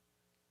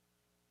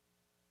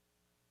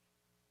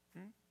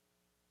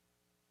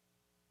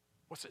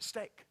 What's at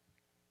stake?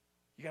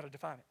 You got to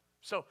define it.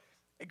 So,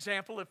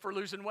 example, if we're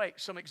losing weight,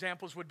 some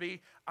examples would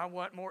be, I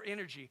want more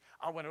energy.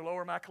 I want to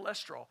lower my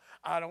cholesterol.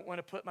 I don't want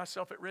to put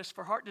myself at risk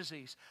for heart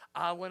disease.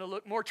 I want to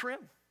look more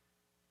trim.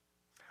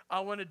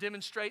 I want to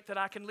demonstrate that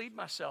I can lead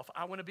myself.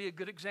 I want to be a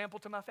good example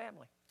to my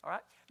family. All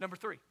right? Number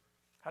 3,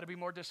 how to be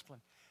more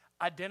disciplined.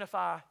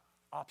 Identify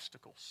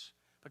obstacles.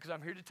 Because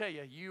I'm here to tell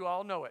you, you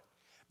all know it.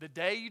 The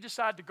day you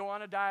decide to go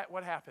on a diet,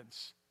 what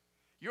happens?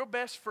 Your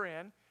best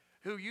friend,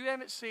 who you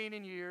haven't seen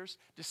in years,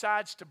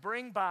 decides to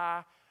bring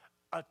by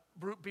a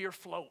root beer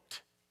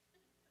float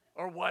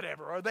or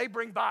whatever, or they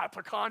bring by a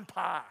pecan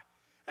pie.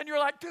 And you're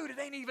like, dude, it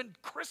ain't even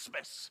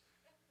Christmas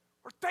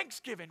or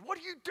Thanksgiving. What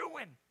are you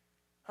doing?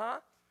 Huh?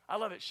 I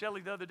love it.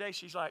 Shelly, the other day,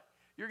 she's like,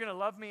 you're going to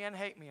love me and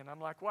hate me. And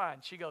I'm like, why?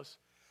 And she goes,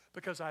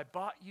 because I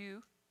bought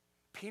you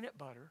peanut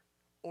butter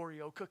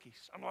Oreo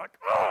cookies. I'm like,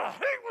 oh, I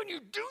hate when you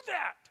do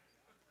that.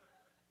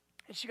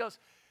 And she goes,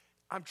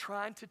 I'm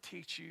trying to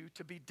teach you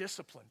to be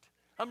disciplined.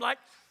 I'm like,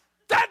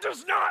 that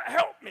does not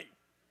help me.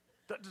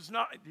 That does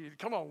not,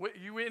 come on,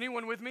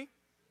 anyone with me?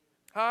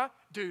 Huh?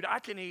 Dude, I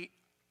can eat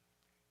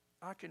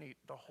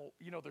the whole,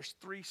 there's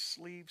 3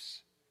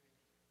 sleeves.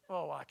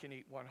 Oh, I can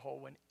eat one whole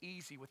one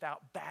easy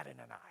without batting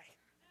an eye.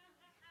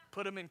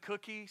 Put them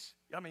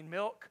in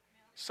milk,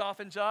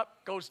 softens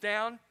up, goes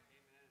down.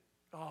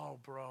 Oh,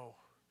 bro.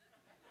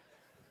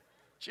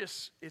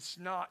 It's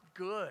not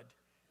good.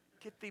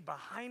 Get thee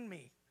behind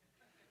me.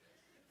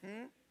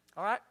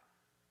 All right?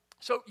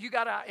 So you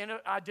got to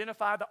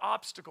identify the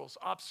obstacles.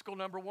 Obstacle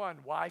number 1,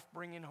 wife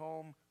bringing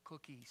home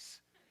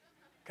cookies.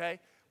 Okay?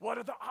 What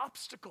are the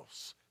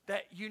obstacles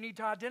that you need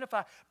to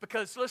identify?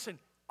 Because listen,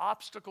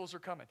 obstacles are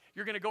coming.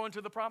 You're going to go into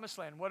the promised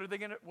land.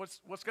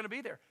 What's going to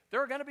be there?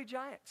 There are going to be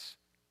giants.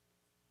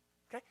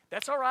 Okay?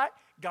 That's all right.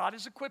 God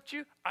has equipped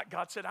you.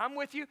 God said, I'm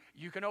with you.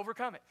 You can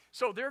overcome it.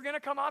 So there are going to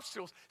come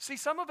obstacles. See,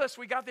 some of us,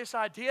 we got this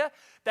idea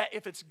that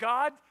if it's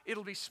God,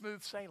 it'll be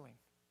smooth sailing.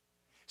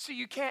 See,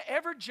 you can't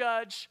ever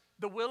judge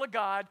the will of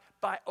God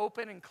by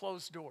open and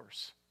closed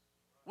doors.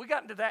 We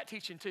got into that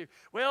teaching too.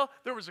 Well,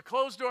 there was a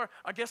closed door.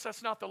 I guess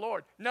that's not the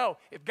Lord. No,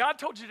 if God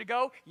told you to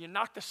go, you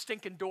knock the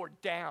stinking door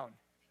down.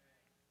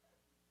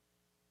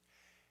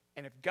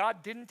 And if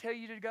God didn't tell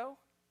you to go,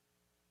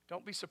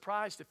 don't be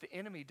surprised if the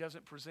enemy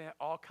doesn't present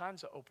all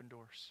kinds of open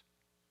doors.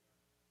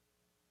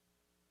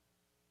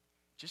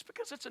 Just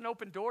because it's an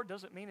open door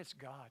doesn't mean it's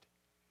God.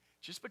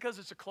 Just because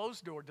it's a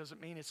closed door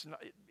doesn't mean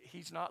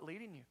He's not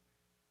leading you.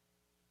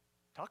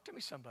 Talk to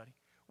me, somebody.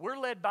 We're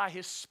led by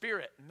His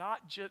Spirit,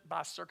 not just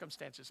by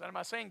circumstances. And am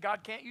I saying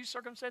God can't use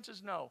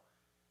circumstances? No.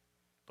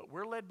 But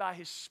we're led by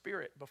His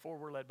Spirit before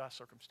we're led by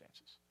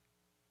circumstances.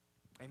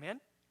 Amen?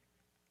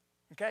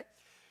 Okay?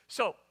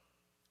 So,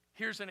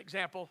 here's an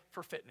example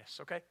for fitness,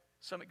 okay?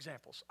 Some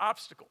examples.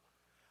 Obstacle.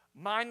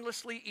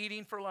 Mindlessly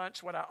eating for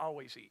lunch what I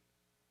always eat.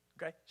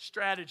 Okay?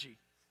 Strategy.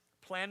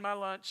 Plan my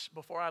lunch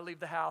before I leave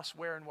the house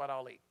wearing what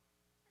I'll eat.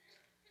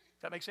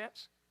 Does that make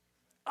sense?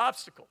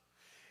 Obstacle.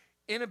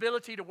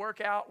 Inability to work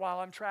out while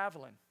I'm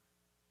traveling.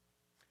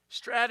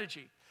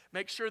 Strategy.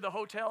 Make sure the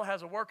hotel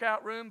has a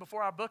workout room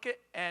before I book it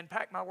and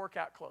pack my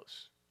workout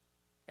clothes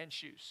and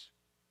shoes.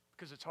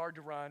 because it's hard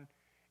to run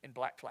in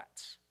black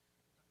flats.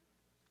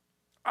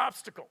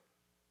 Obstacle.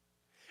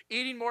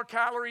 Eating more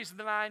calories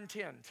than I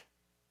intend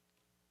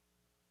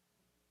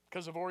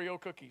because of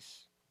Oreo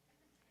cookies.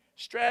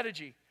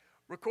 Strategy.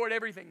 Record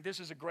everything.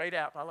 This is a great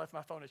app. I left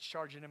my phone. It's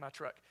charging in my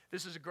truck.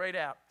 This is a great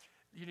app.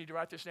 You need to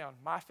write this down.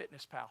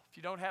 MyFitnessPal. If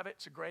you don't have it,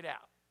 it's a great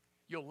app.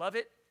 You'll love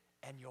it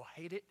and you'll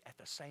hate it at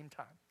the same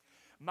time.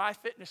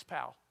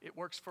 MyFitnessPal. It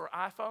works for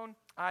iPhone,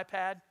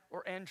 iPad,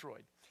 or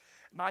Android.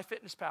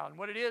 MyFitnessPal. And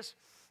what it is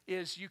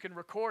you can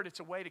record.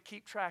 It's a way to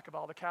keep track of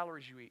all the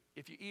calories you eat.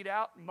 If you eat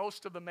out,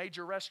 most of the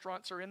major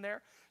restaurants are in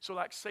there. So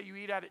like say you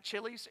eat out at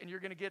Chili's and you're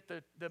going to get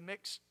the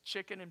mixed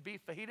chicken and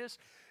beef fajitas,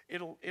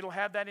 it'll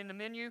have that in the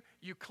menu.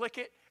 You click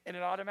it and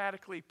it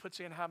automatically puts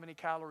in how many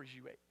calories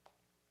you ate.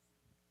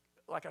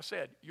 Like I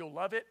said, you'll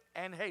love it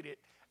and hate it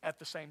at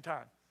the same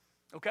time.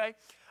 Okay?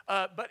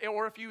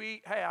 Or if you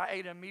eat, hey, I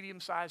ate a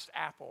medium-sized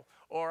apple,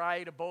 or I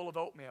ate a bowl of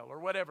oatmeal, or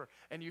whatever,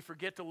 and you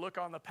forget to look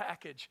on the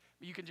package,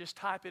 you can just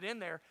type it in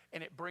there,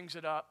 and it brings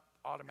it up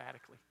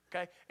automatically,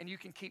 okay? And you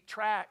can keep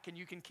track, and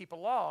you can keep a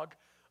log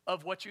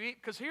of what you eat,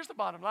 because here's the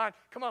bottom line.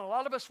 Come on, a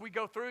lot of us, we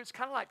go through, it's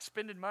kind of like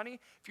spending money.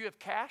 If you have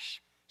cash,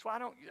 that's why I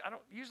don't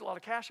use a lot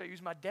of cash. I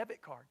use my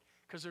debit card,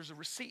 because there's a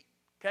receipt.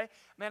 Okay?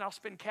 Man, I'll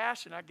spend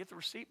cash and I get the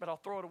receipt, but I'll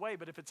throw it away.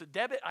 But if it's a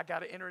debit, I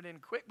got to enter it in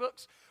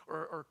QuickBooks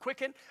or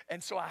Quicken.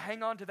 And so I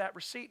hang on to that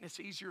receipt and it's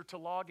easier to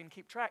log and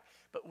keep track.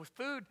 But with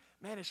food,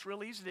 man, it's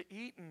real easy to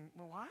eat. And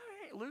well, why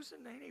I ain't losing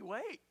any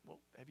weight? Well,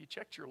 have you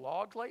checked your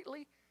log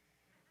lately?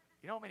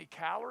 You know how many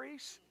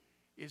calories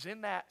is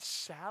in that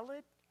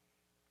salad?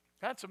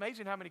 That's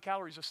amazing how many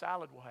calories a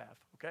salad will have,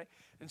 okay?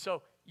 And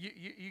so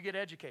you get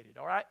educated,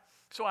 all right?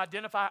 So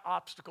identify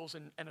obstacles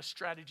and a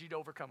strategy to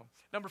overcome them.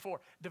 Number 4,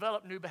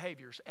 develop new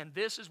behaviors. And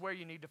this is where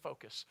you need to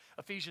focus.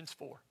 Ephesians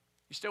 4.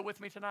 You still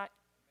with me tonight?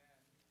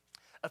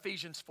 Amen.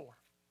 Ephesians 4.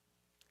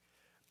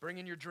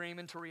 Bringing your dream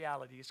into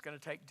reality. It's going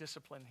to take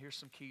discipline. Here's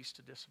some keys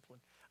to discipline.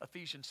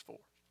 Ephesians 4.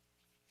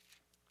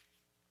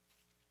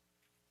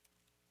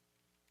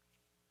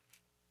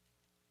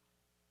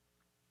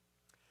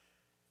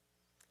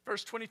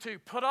 Verse 22,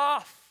 put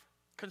off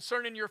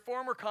concerning your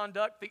former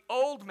conduct the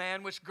old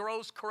man which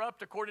grows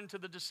corrupt according to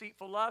the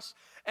deceitful lusts,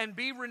 and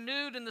be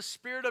renewed in the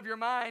spirit of your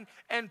mind,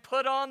 and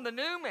put on the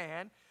new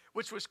man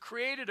which was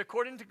created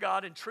according to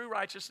God in true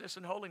righteousness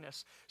and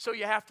holiness. So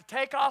you have to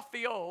take off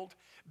the old,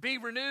 be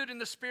renewed in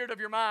the spirit of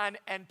your mind,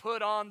 and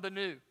put on the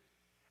new.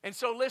 And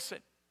so listen,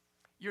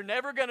 you're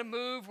never going to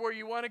move where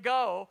you want to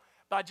go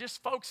by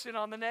just focusing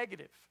on the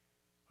negative.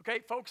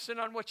 Okay, focusing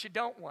on what you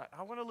don't want.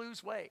 I want to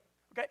lose weight.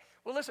 Okay,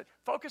 well listen,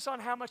 focus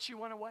on how much you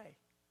want to weigh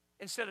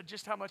instead of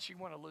just how much you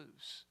want to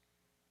lose.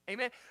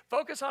 Amen.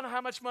 Focus on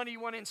how much money you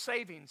want in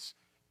savings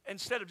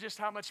instead of just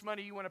how much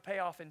money you want to pay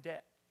off in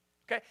debt.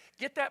 Okay,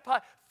 get that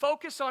pot.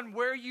 Focus on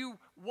where you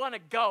want to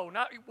go,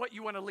 not what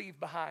you want to leave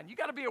behind. You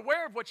got to be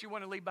aware of what you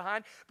want to leave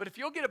behind, but if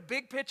you'll get a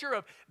big picture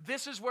of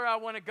this is where I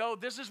want to go,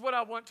 this is what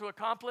I want to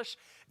accomplish,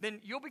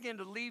 then you'll begin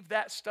to leave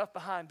that stuff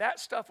behind. That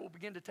stuff will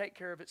begin to take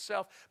care of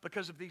itself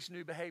because of these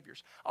new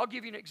behaviors. I'll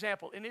give you an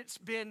example, and it's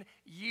been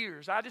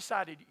years. I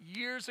decided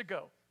years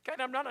ago, okay,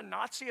 and I'm not a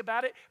Nazi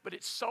about it, but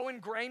it's so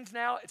ingrained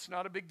now, it's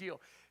not a big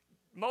deal.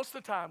 Most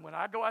of the time when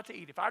I go out to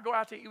eat, if I go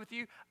out to eat with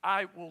you,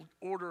 I will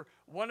order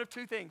one of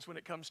two things when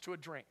it comes to a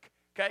drink,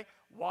 okay?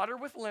 Water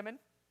with lemon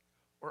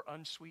or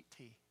unsweet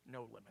tea,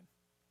 no lemon,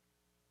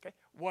 okay?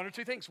 One or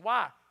two things.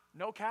 Why?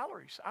 No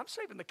calories. I'm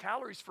saving the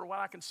calories for what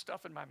I can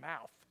stuff in my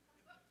mouth,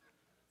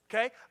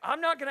 okay? I'm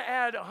not going to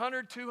add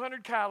 100,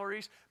 200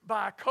 calories,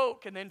 buy a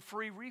Coke, and then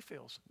free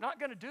refills.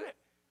 Not going to do it.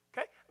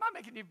 Okay? I'm not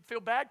making you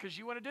feel bad because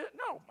you want to do it.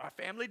 No, my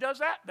family does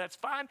that. That's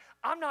fine.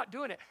 I'm not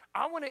doing it.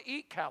 I want to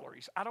eat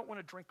calories. I don't want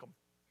to drink them.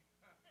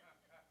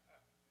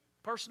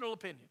 Personal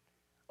opinion.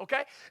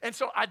 Okay? And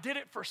so I did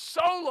it for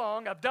so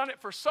long. I've done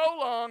it for so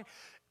long.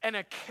 And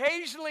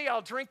occasionally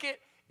I'll drink it.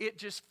 It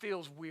just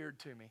feels weird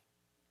to me.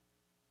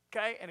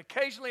 Okay? And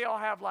occasionally I'll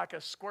have like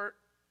a squirt.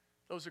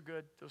 Those are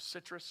good. Those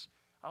citrus.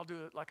 I'll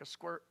do it like a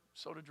squirt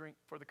soda drink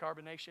for the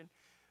carbonation.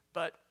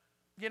 But,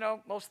 you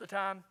know, most of the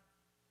time,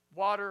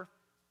 water,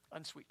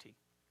 unsweet tea.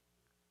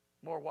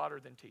 More water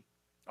than tea.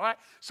 All right?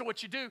 So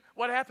what you do,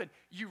 what happened?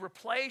 You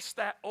replace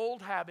that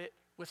old habit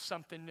with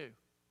something new.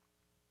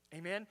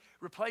 Amen?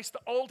 Replace the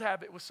old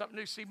habit with something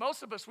new. See,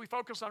 most of us, we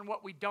focus on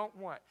what we don't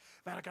want.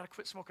 Man, I got to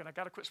quit smoking. I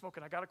got to quit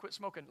smoking. I got to quit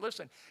smoking.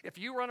 Listen, if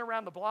you run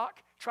around the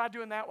block, try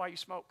doing that while you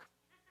smoke.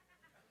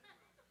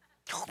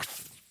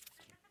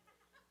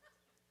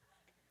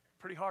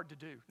 Pretty hard to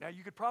do. Now,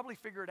 you could probably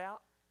figure it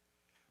out,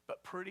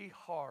 but pretty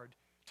hard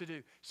to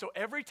do. So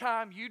every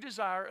time you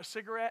desire a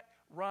cigarette,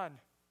 run.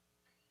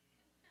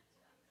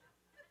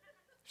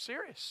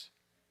 Serious.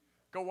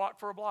 Go walk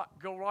for a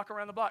block. Go walk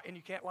around the block, and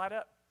you can't light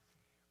up.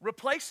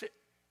 Replace it.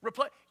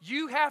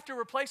 You have to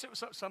replace it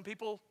with some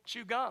people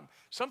chew gum.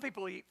 Some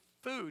people eat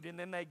food, and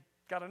then they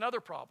got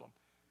another problem.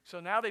 So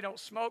now they don't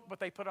smoke, but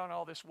they put on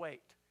all this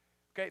weight.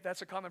 Okay,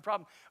 that's a common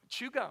problem.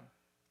 Chew gum.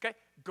 Okay,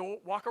 go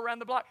walk around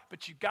the block.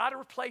 But you got to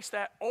replace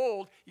that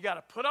old. You got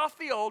to put off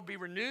the old, be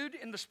renewed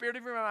in the spirit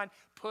of your mind,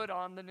 put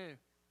on the new.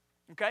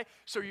 Okay?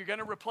 So you're going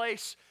to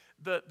replace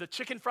the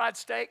chicken fried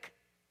steak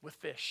with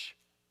fish.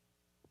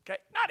 Okay?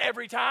 Not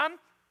every time,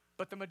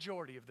 but the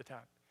majority of the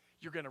time.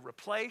 You're going to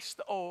replace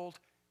the old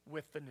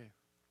with the new.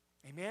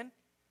 Amen?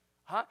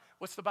 Huh?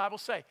 What's the Bible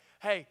say?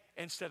 Hey,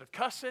 instead of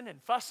cussing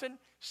and fussing,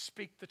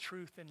 speak the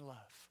truth in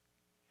love.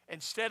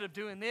 Instead of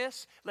doing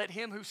this, let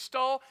him who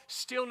stole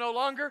steal no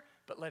longer,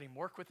 but let him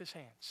work with his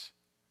hands.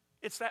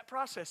 It's that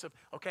process of,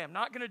 okay, I'm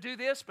not going to do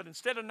this, but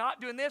instead of not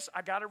doing this,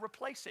 I got to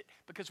replace it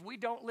because we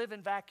don't live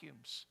in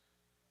vacuums.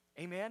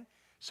 Amen?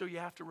 So you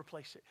have to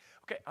replace it.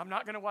 Okay, I'm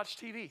not going to watch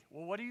TV.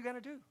 Well, what are you going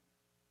to do?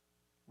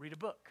 Read a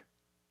book.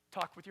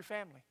 Talk with your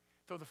family.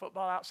 Throw the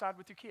football outside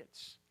with your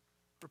kids.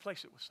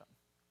 Replace it with something.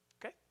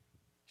 Okay?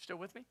 You still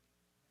with me?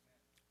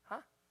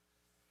 Huh?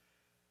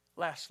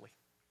 Lastly,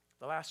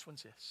 the last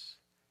one's this.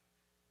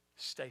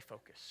 Stay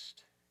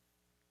focused.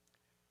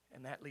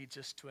 And that leads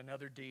us to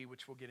another D,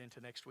 which we'll get into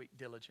next week,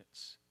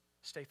 diligence.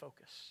 Stay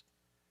focused.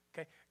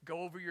 Okay? Go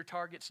over your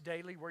targets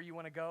daily, where you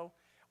want to go,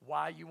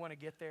 why you want to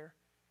get there.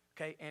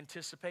 Okay?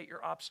 Anticipate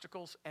your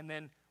obstacles, and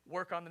then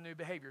work on the new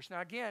behaviors.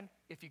 Now again,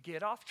 if you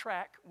get off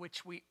track,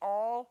 which we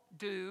all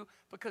do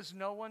because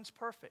no one's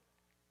perfect.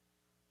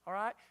 All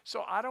right?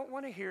 So I don't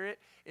want to hear it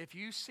if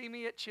you see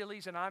me at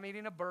Chili's and I'm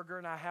eating a burger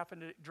and I happen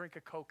to drink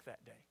a Coke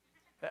that day.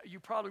 You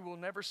probably will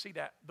never see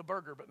that, the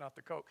burger, but not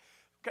the Coke.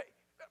 Okay?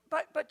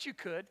 But you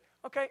could.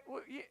 Okay?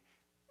 Well,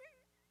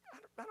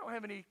 I don't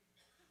have any.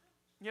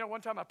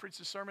 One time I preached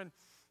a sermon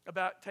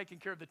about taking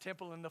care of the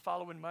temple, and the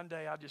following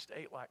Monday I just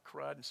ate like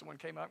crud, and someone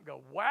came up and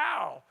go,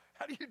 wow,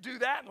 how do you do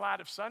that in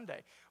light of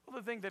Sunday? Well,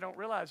 the thing they don't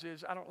realize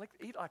is I don't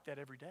eat like that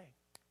every day.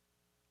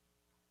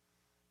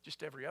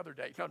 Just every other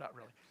day. No, not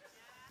really.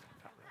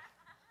 Not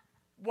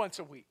really. Once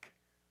a week.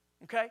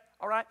 Okay?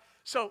 All right?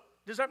 So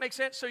does that make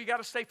sense? So you got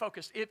to stay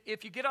focused.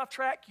 If you get off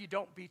track, you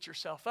don't beat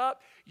yourself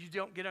up. You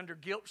don't get under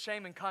guilt,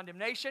 shame, and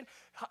condemnation.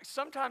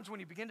 Sometimes when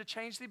you begin to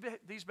change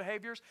these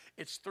behaviors,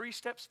 it's 3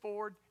 steps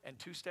forward and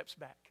 2 steps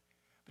back.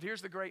 But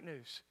here's the great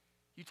news.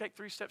 You take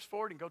 3 steps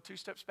forward and go 2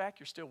 steps back,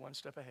 you're still 1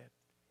 step ahead.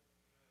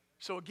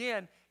 So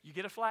again, you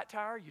get a flat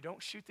tire, you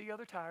don't shoot the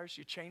other tires,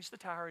 you change the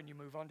tire and you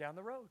move on down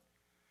the road.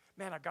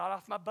 Man, I got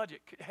off my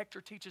budget.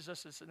 Hector teaches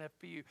us this in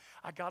FPU.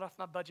 I got off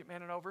my budget,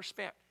 man, and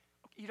overspent.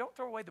 You don't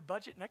throw away the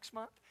budget next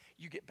month.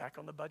 You get back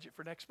on the budget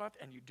for next month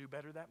and you do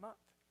better that month.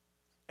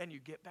 And you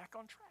get back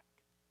on track.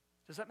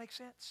 Does that make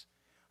sense?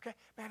 Okay,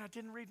 man, I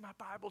didn't read my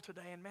Bible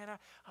today, and man,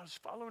 I was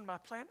following my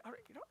plan. All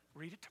right,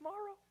 read it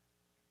tomorrow.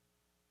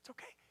 It's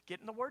okay.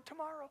 Get in the Word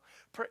tomorrow.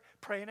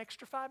 Pray an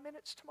extra 5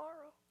 minutes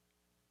tomorrow.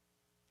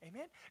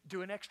 Amen.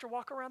 Do an extra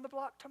walk around the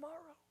block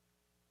tomorrow.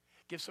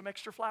 Give some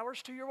extra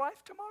flowers to your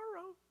wife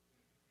tomorrow.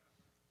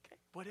 Okay,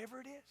 whatever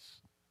it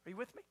is. Are you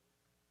with me?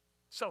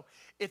 So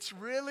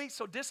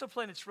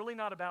discipline, it's really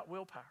not about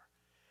willpower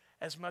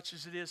as much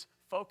as it is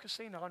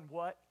focusing on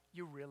what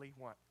you really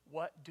want.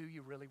 What do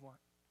you really want?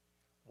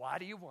 Why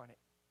do you want it?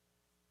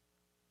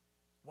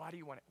 Why do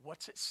you want it?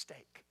 What's at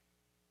stake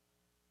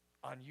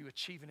on you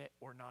achieving it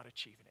or not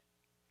achieving it?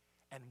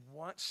 And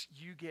once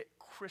you get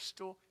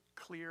crystal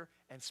clear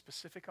and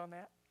specific on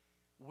that,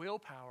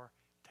 willpower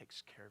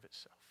takes care of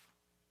itself.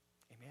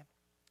 Amen.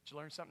 Did you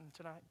learn something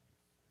tonight?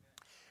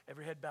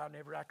 Every head bowed and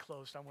every eye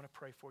closed. I want to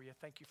pray for you.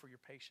 Thank you for your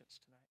patience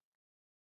tonight.